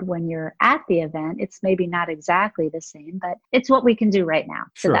would when you're at the event. It's maybe not exactly the same, but it's what we can do right now.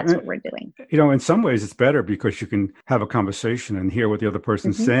 So Sure. that's what we're doing. In some ways it's better because you can have a conversation and hear what the other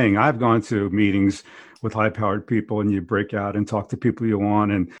person's saying. I've gone to meetings with high-powered people and you break out and talk to people you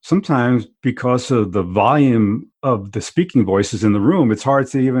want. And sometimes because of the volume of the speaking voices in the room, it's hard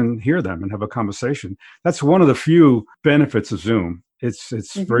to even hear them and have a conversation. That's one of the few benefits of Zoom. It's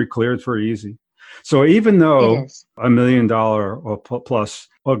very clear. It's very easy. So even though $1 million or plus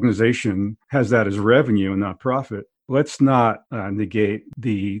organization has that as revenue and not profit, let's not negate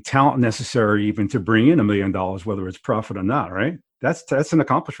the talent necessary even to bring in $1 million, whether it's profit or not, right? That's an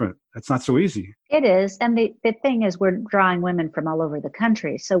accomplishment. That's not so easy. It is. And the thing is, we're drawing women from all over the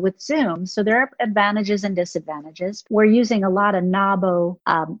country. So with Zoom, so there are advantages and disadvantages. We're using a lot of NAWBO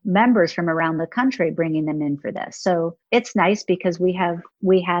members from around the country, bringing them in for this. So it's nice because we have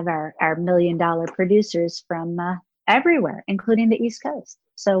our $1 million producers from everywhere, including the East Coast.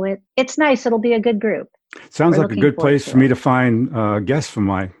 So it's nice. It'll be a good group. Sounds like a good place for me to find guests for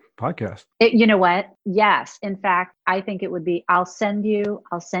my podcast. You know what? Yes. In fact, I think it would be, I'll send you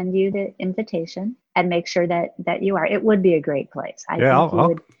the invitation and make sure that you are. It would be a great place.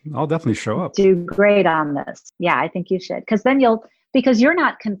 I'll definitely show up. Do great on this. Yeah, I think you should. Because you're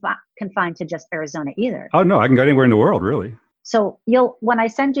not confined to just Arizona either. Oh, no, I can go anywhere in the world, really. So when I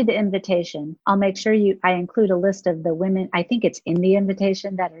send you the invitation, I'll make sure I include a list of the women, I think it's in the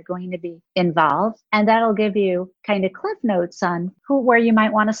invitation, that are going to be involved. And that'll give you kind of cliff notes on where you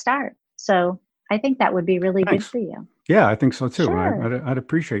might want to start. So I think that would be really good for you. Yeah, I think so too. Sure. I'd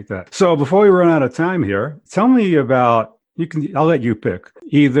appreciate that. So before we run out of time here, tell me about, I'll let you pick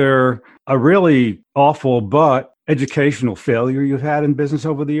either a really awful but educational failure you've had in business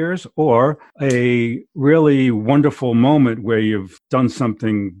over the years, or a really wonderful moment where you've done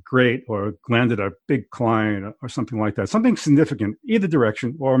something great or landed a big client or something like that. Something significant, either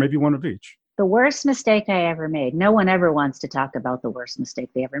direction, or maybe one of each. The worst mistake I ever made. No one ever wants to talk about the worst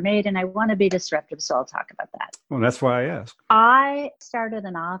mistake they ever made, and I want to be disruptive, so I'll talk about that. Well, that's why I asked. I started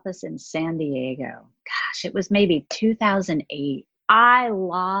an office in San Diego. Gosh, it was maybe 2008. I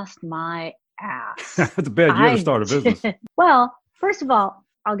lost my ass. That's a bad year to start a business. Well, first of all,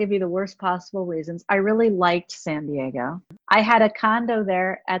 I'll give you the worst possible reasons. I really liked San Diego. I had a condo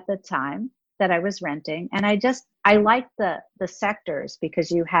there at the time that I was renting, and I liked the sectors because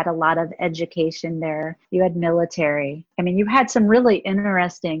you had a lot of education there. You had military. I mean, you had some really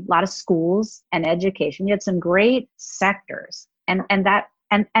interesting, lot of schools and education. You had some great sectors, and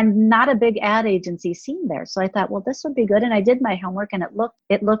not a big ad agency scene there. So I thought, well, this would be good. And I did my homework, and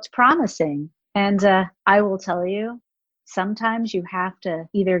it looked promising. And I will tell you, sometimes you have to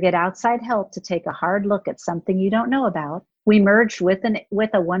either get outside help to take a hard look at something you don't know about. We merged with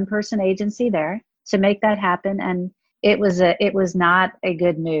a one-person agency there to make that happen, and it was not a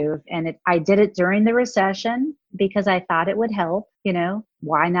good move. And I did it during the recession because I thought it would help.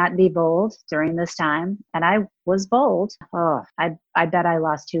 Why not be bold during this time? And I was bold. Oh, I bet I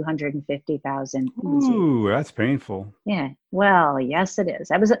lost $250,000. Ooh, that's painful. Yeah. Well, yes, it is.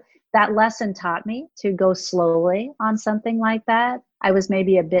 That lesson taught me to go slowly on something like that. I was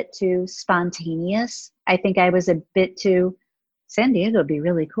maybe a bit too spontaneous. I think I was a bit too, San Diego would be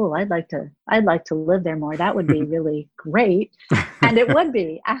really cool. I'd like to live there more. That would be really great. And it would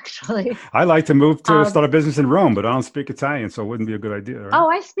be, actually. I'd like to move to start a business in Rome, but I don't speak Italian, so it wouldn't be a good idea. Right? Oh,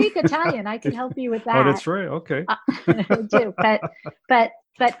 I speak Italian. I can help you with that. Oh, that's right. Okay. I do. But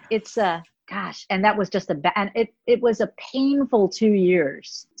it's gosh, and that was just and it was a painful 2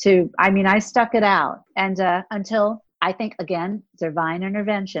 years I stuck it out. And until, I think, again, divine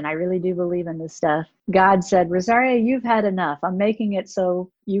intervention. I really do believe in this stuff. God said, Rosaria, you've had enough. I'm making it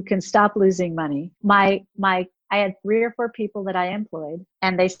so you can stop losing money. I had 3 or 4 people that I employed,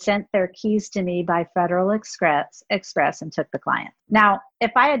 and they sent their keys to me by Federal Express and took the client. Now,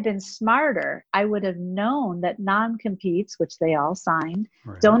 if I had been smarter, I would have known that non-competes, which they all signed,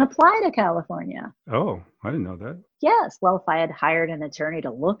 don't apply to California. Oh, I didn't know that. Yes. Well, if I had hired an attorney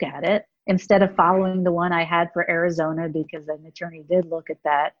to look at it, instead of following the one I had for Arizona, because an attorney did look at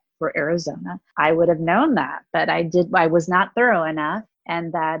that, for Arizona, I would have known that, but I was not thorough enough.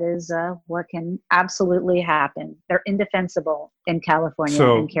 And that is what can absolutely happen. They're indefensible in California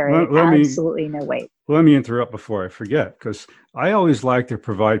and carry absolutely no weight. Let me interrupt before I forget, because I always like to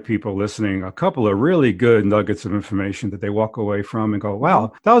provide people listening a couple of really good nuggets of information that they walk away from and go,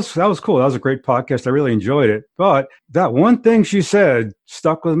 wow, that was cool. That was a great podcast. I really enjoyed it. But that one thing she said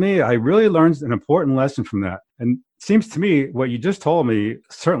stuck with me. I really learned an important lesson from that. And it seems to me what you just told me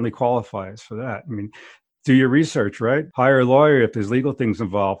certainly qualifies for that. I mean, do your research, right? Hire a lawyer if there's legal things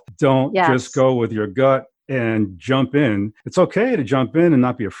involved. Don't just go with your gut and jump in. It's okay to jump in and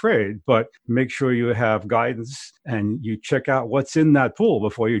not be afraid, but make sure you have guidance and you check out what's in that pool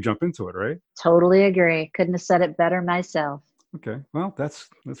before you jump into it, right? Totally agree. Couldn't have said it better myself. Okay. Well, that's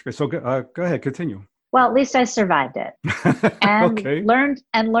great. So go ahead, continue. Well, at least I survived it and okay. learned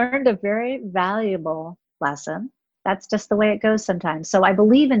a very valuable lesson. That's just the way it goes sometimes. So I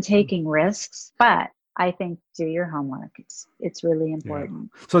believe in taking risks, but I think do your homework. It's really important.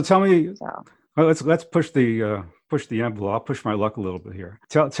 Yeah. So tell me, let's push the envelope. I'll push my luck a little bit here.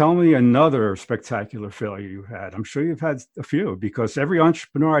 Tell me another spectacular failure you had. I'm sure you've had a few, because every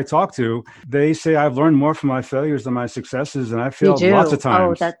entrepreneur I talk to, they say I've learned more from my failures than my successes, and I failed lots of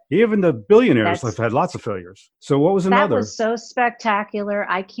times. Even the billionaires have had lots of failures. So what was another? That was so spectacular.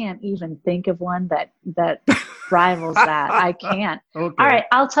 I can't even think of one that rivals that. I can't. Okay. All right,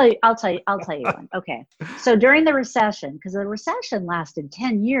 I'll tell you one. Okay. So during the recession, because the recession lasted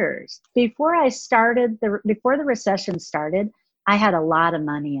 10 years, before the recession started, I had a lot of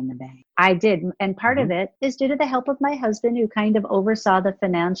money in the bank. I did. And part of it is due to the help of my husband, who kind of oversaw the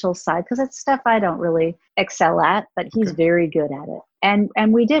financial side, because it's stuff I don't really excel at, but he's very good at it.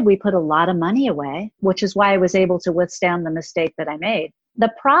 And we put a lot of money away, which is why I was able to withstand the mistake that I made.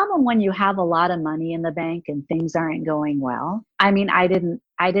 The problem when you have a lot of money in the bank and things aren't going well, I mean, I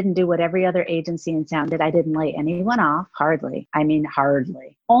didn't do what every other agency in town did. I didn't lay anyone off, hardly. I mean,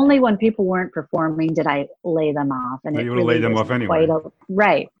 hardly. Only when people weren't performing did I lay them off. And you would have laid them off anyway.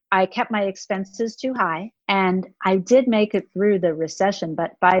 Right. I kept my expenses too high, and I did make it through the recession.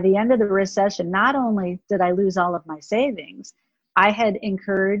 But by the end of the recession, not only did I lose all of my savings, I had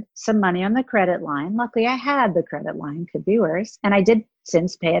incurred some money on the credit line. Luckily, I had the credit line, could be worse. And I did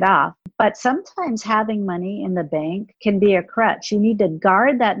since pay it off. But sometimes having money in the bank can be a crutch. You need to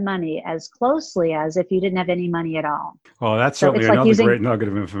guard that money as closely as if you didn't have any money at all. Well, that's certainly another great nugget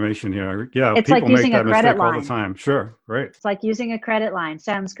of information here. Yeah, it's like using a credit line all the time. Sure, right. It's like using a credit line.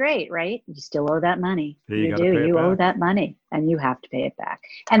 Sounds great, right? You still owe that money. You do. You owe that money, and you have to pay it back.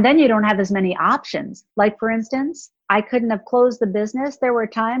 And then you don't have as many options. Like, for instance, I couldn't have closed the business. There were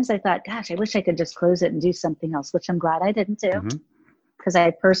times I thought, gosh, I wish I could just close it and do something else, which I'm glad I didn't do, because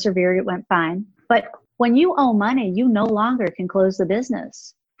I persevered. It went fine. But when you owe money, you no longer can close the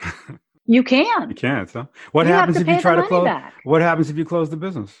business. You can. You can't. Huh? What happens if you try to close? What happens if you close the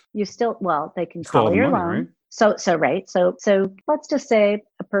business? You still, they can call your loan. Right? So let's just say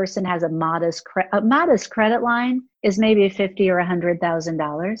a person has a modest credit line is maybe $50,000 or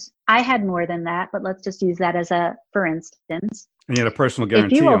 $100,000. I had more than that, but let's just use that as for instance. And you had a personal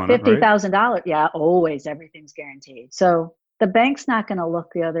guarantee on it, right? If you owe $50,000, yeah, always everything's guaranteed. So the bank's not going to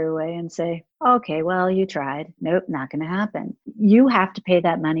look the other way and say, okay, well, you tried. Nope, not going to happen. You have to pay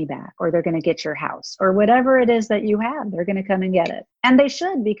that money back, or they're going to get your house, or whatever it is that you have. They're going to come and get it. And they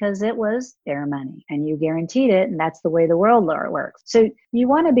should, because it was their money and you guaranteed it. And that's the way the world works. So you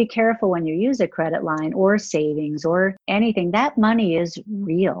want to be careful when you use a credit line or savings or anything. That money is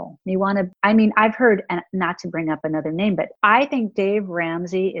real. I've heard, and not to bring up another name, but I think Dave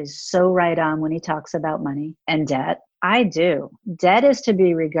Ramsey is so right on when he talks about money and debt. I do. Debt is to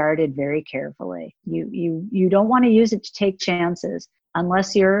be regarded very carefully. You don't want to use it to take chances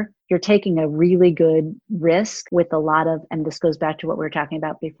unless you're taking a really good risk with a lot of, and this goes back to what we were talking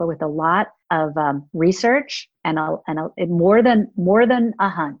about before, with a lot of research and more than a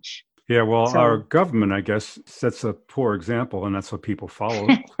hunch. Yeah, well, our government, I guess, sets a poor example, and that's what people follow,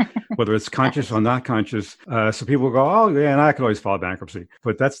 whether it's conscious or not conscious. So people go, oh, yeah, and I could always file bankruptcy.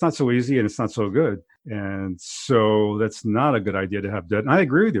 But that's not so easy, and it's not so good. And so that's not a good idea to have debt. And I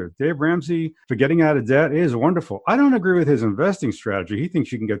agree with you. Dave Ramsey, for getting out of debt is wonderful. I don't agree with his investing strategy. He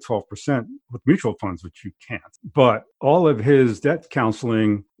thinks you can get 12% with mutual funds, which you can't. But all of his debt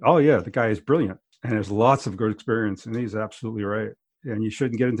counseling, oh, yeah, the guy is brilliant and has lots of good experience. And he's absolutely right. And you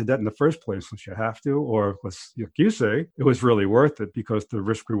shouldn't get into debt in the first place unless you have to, or like you say, it was really worth it because the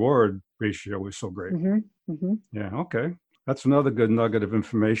risk-reward ratio was so great. Yeah, okay. That's another good nugget of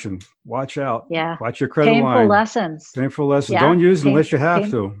information. Watch out. Yeah. Watch your credit line. Painful lessons. Yeah. Don't use it unless you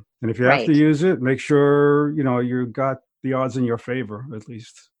have to. And if you have to use it, make sure, you got the odds in your favor, at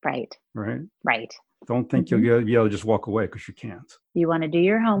least. Right. Right. Right. Don't think you'll be able to just walk away, because you can't. You want to do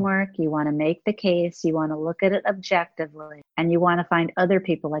your homework. You want to make the case. You want to look at it objectively. And you want to find other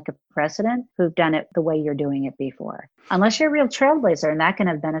people like a precedent who've done it the way you're doing it before. Unless you're a real trailblazer, and that can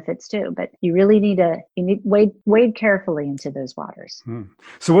have benefits too. But you really need to wade carefully into those waters.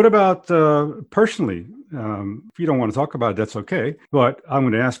 So what about personally? If you don't want to talk about it, that's okay. But I'm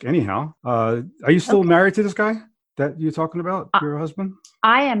going to ask anyhow. Are you still married to this guy that you're talking about, your husband?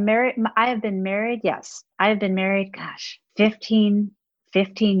 I am married. I have been married. Yes. I have been married. 15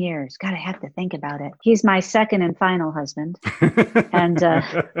 years. God, I have to think about it. He's my second and final husband. And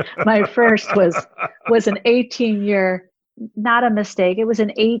my first was an 18-year, not a mistake. It was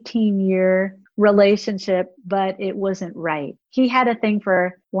an 18-year relationship, but it wasn't right. He had a thing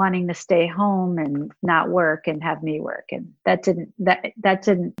for wanting to stay home and not work and have me work. And that didn't,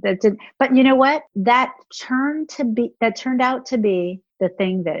 but you know what? That turned out to be the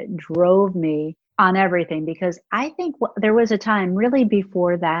thing that drove me on everything, because I think there was a time really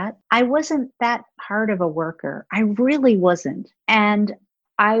before that, I wasn't that hard of a worker. I really wasn't. And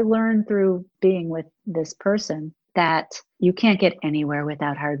I learned through being with this person that you can't get anywhere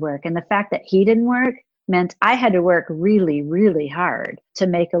without hard work. And the fact that he didn't work meant I had to work really, really hard to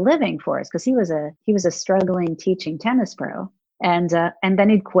make a living for us, because he was a struggling teaching tennis pro. And then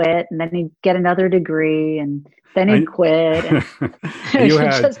he'd quit, and then he'd get another degree, and then he'd quit. And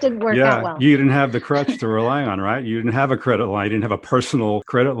it just didn't work out well. You didn't have the crutch to rely on, right? You didn't have a credit line. You didn't have a personal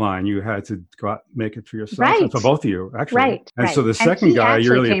credit line. You had to go out and make it for yourself. Right. And for both of you, actually. Right. And so the second guy,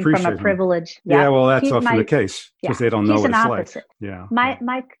 you really came appreciate from a privilege. Yeah, well, that's often the case, because they don't know what it's opposite. Like.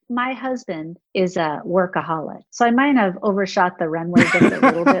 Yeah. My husband is a workaholic, so I might have overshot the runway just a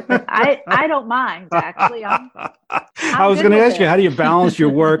little bit, but I don't mind, actually. I was going to ask you, how do you balance your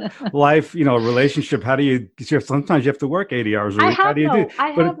work life, relationship? How do you? Sometimes you have to work 80 hours a week. How do you do?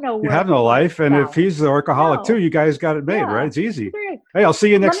 You have no life, and if he's a workaholic too, you guys got it made, right? It's easy. Hey, I'll see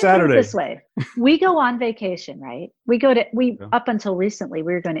you next Saturday. This way, we go on vacation, right? Up until recently,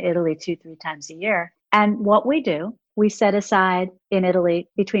 we were going to Italy 2-3 times a year, and what we do, we set aside in Italy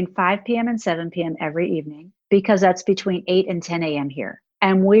between 5 p.m. and 7 p.m. every evening, because that's between 8 and 10 a.m. here.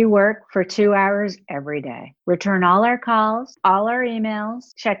 And we work for 2 hours every day, return all our calls, all our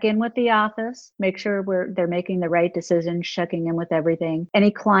emails, check in with the office, make sure they're making the right decisions, checking in with everything.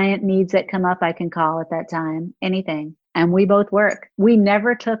 Any client needs that come up, I can call at that time, anything. And we both work. We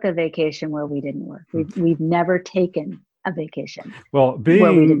never took a vacation where we didn't work. We've never taken a vacation. Well, being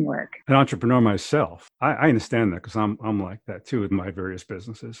where we didn't work. An entrepreneur myself, I understand that, because I'm like that too with my various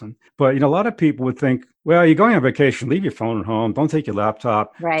businesses. But a lot of people would think, well, you're going on vacation, leave your phone at home, don't take your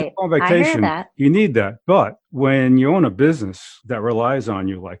laptop. Right. Go on vacation. I hear that. You need that. But when you own a business that relies on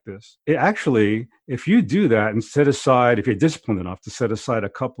you like this, it actually, if you do that and set aside, if you're disciplined enough to set aside a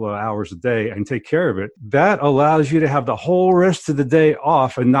couple of hours a day and take care of it, that allows you to have the whole rest of the day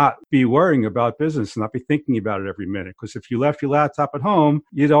off and not be worrying about business, and not be thinking about it every minute. Because if you left your laptop at home,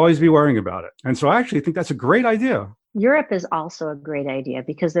 you'd always be worrying about it. And so I actually think that's a great idea. Europe is also a great idea,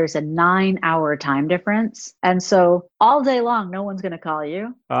 because there's a 9-hour time difference. And so all day long, no one's going to call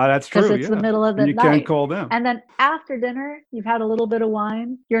you. That's true. Because it's the middle of the night. You can't call them. And then after dinner, you've had a little bit of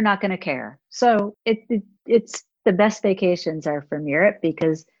wine, you're not going to care. So it's the best vacations are from Europe,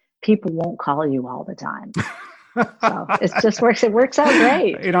 because people won't call you all the time. So it works out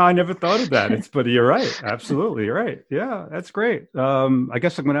great. I never thought of that. But you're right. Absolutely. You're right. Yeah, that's great. I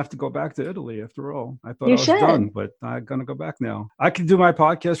guess I'm going to have to go back to Italy after all. I thought I was done, but I'm going to go back now. I could do my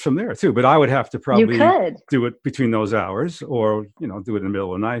podcast from there too, but I would have to probably do it between those hours, or, do it in the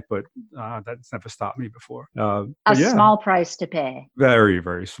middle of the night, but that's never stopped me before. Small price to pay. Very,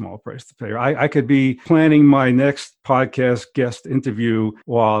 very small price to pay. I could be planning my next podcast guest interview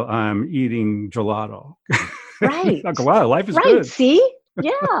while I'm eating gelato. Right. Wow, life is right. good. See?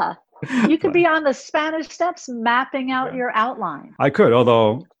 Yeah. You could be on the Spanish Steps mapping out your outline. I could,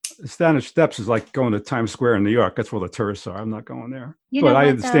 although Spanish Steps is like going to Times Square in New York. That's where the tourists are. I'm not going there. But I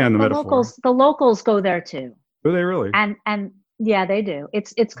understand the metaphor. The locals go there too. Do they really? And yeah, they do.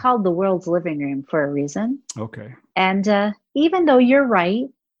 It's called the world's living room for a reason. Okay. And even though you're right,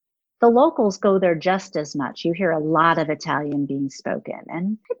 the locals go there just as much. You hear a lot of Italian being spoken,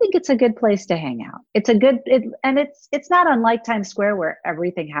 and I think it's a good place to hang out. It's not unlike Times Square where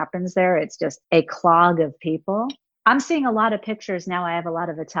everything happens there. It's just a clog of people. I'm seeing a lot of pictures now. I have a lot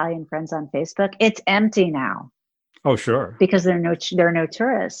of Italian friends on Facebook. It's empty now. Oh, sure. Because there are no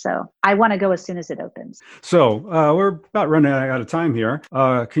tourists. So I want to go as soon as it opens. So we're about running out of time here.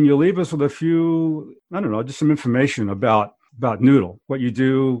 Can you leave us with a few, I don't know, just some information about about Noodle, what you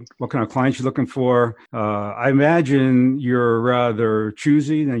do, what kind of clients you're looking for. I imagine you're rather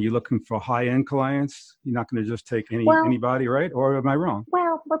choosy and you're looking for high-end clients. You're not going to just take anybody, right? Or am I wrong?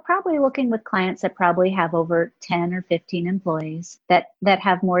 Well, we're probably looking with clients that probably have over 10 or 15 employees that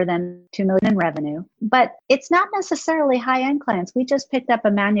have more than $2 million in revenue. But it's not necessarily high-end clients. We just picked up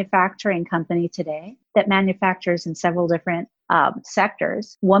a manufacturing company today that manufactures in several different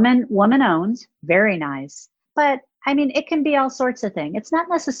sectors. Woman-owned, very nice. But I mean, it can be all sorts of things. It's not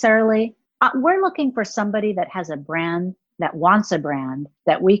necessarily, we're looking for somebody that has a brand, that wants a brand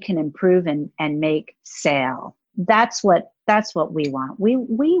that we can improve and make sell. That's what we want. We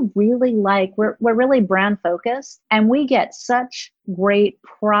really we're really brand focused, and we get such great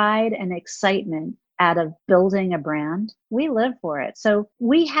pride and excitement out of building a brand. We live for it. So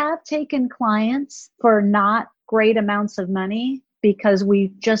we have taken clients for not great amounts of money because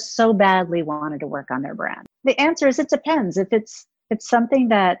we just so badly wanted to work on their brand. The answer is it depends. If it's something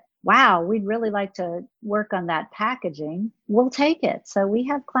that, wow, we'd really like to work on that packaging, we'll take it. So we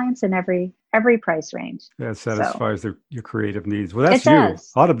have clients in every price range. That satisfies your creative needs. Well, that's it you.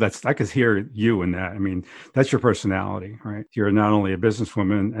 Does. A lot of that's, I could hear you in that. I mean, that's your personality, right? You're not only a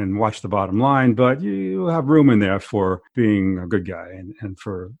businesswoman and watch the bottom line, but you have room in there for being a good guy and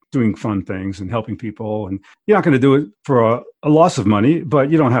for doing fun things and helping people. And you're not going to do it for a loss of money, but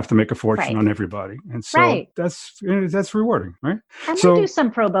you don't have to make a fortune on everybody. And so that's rewarding, right? And we do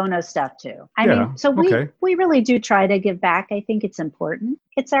some pro bono stuff too. I mean, so we really do try to give back. I think it's important.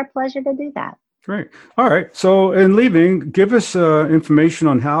 It's our pleasure to do that. Great. All right. So in leaving, give us information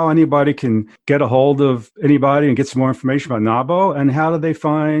on how anybody can get a hold of anybody and get some more information about NAWBO, and how do they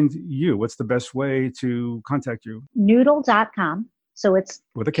find you? What's the best way to contact you? Noodle.com. So it's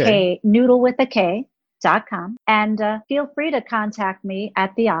with a K. Noodle with a K.com. And feel free to contact me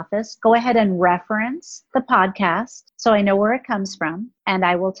at the office. Go ahead and reference the podcast so I know where it comes from, and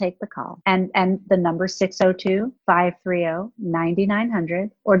I will take the call. And the number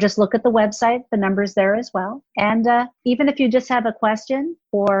 602-530-9900, or just look at the website. The number's there as well. And even if you just have a question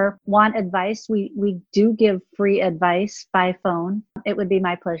or want advice, we do give free advice by phone. It would be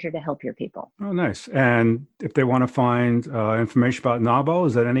my pleasure to help your people. Oh, nice. And if they want to find information about NAWBO,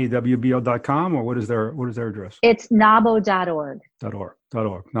 is that NAWBO.com, or what is their address? It's NAWBO.org. NAWBO.org.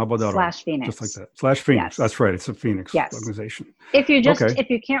 /Phoenix. Just like that. /Phoenix. Yes. That's right. It's a Phoenix organization. If you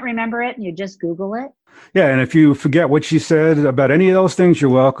can't remember it and you just Google it. Yeah. And if you forget what she said about any of those things, you're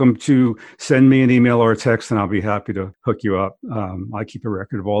welcome to send me an email or a text, and I'll be happy to hook you up. I keep a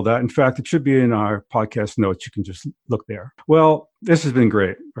record of all that. In fact, it should be in our podcast notes. You can just look there. Well, this has been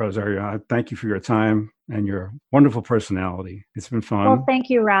great, Rosario. I thank you for your time and your wonderful personality. It's been fun. Well, thank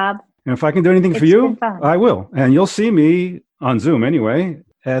you, Rob. And if I can do anything for you, I will. And you'll see me on Zoom anyway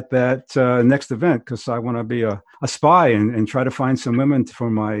at that next event, because I want to be a spy and try to find some women for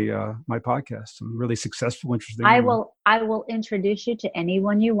my my podcast. Some really successful, interesting women. I will introduce you to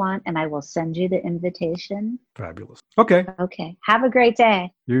anyone you want, and I will send you the invitation. Fabulous. Okay. Have a great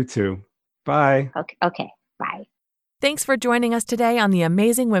day. You too. Bye. Okay. Bye. Thanks for joining us today on the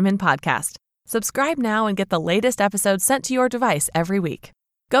Amazing Women podcast. Subscribe now and get the latest episodes sent to your device every week.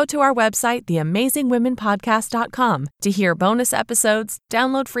 Go to our website, theamazingwomenpodcast.com, to hear bonus episodes,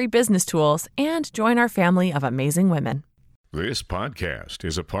 download free business tools, and join our family of amazing women. This podcast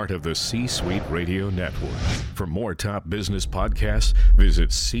is a part of the C-Suite Radio Network. For more top business podcasts,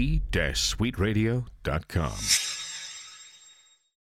 visit c-suiteradio.com.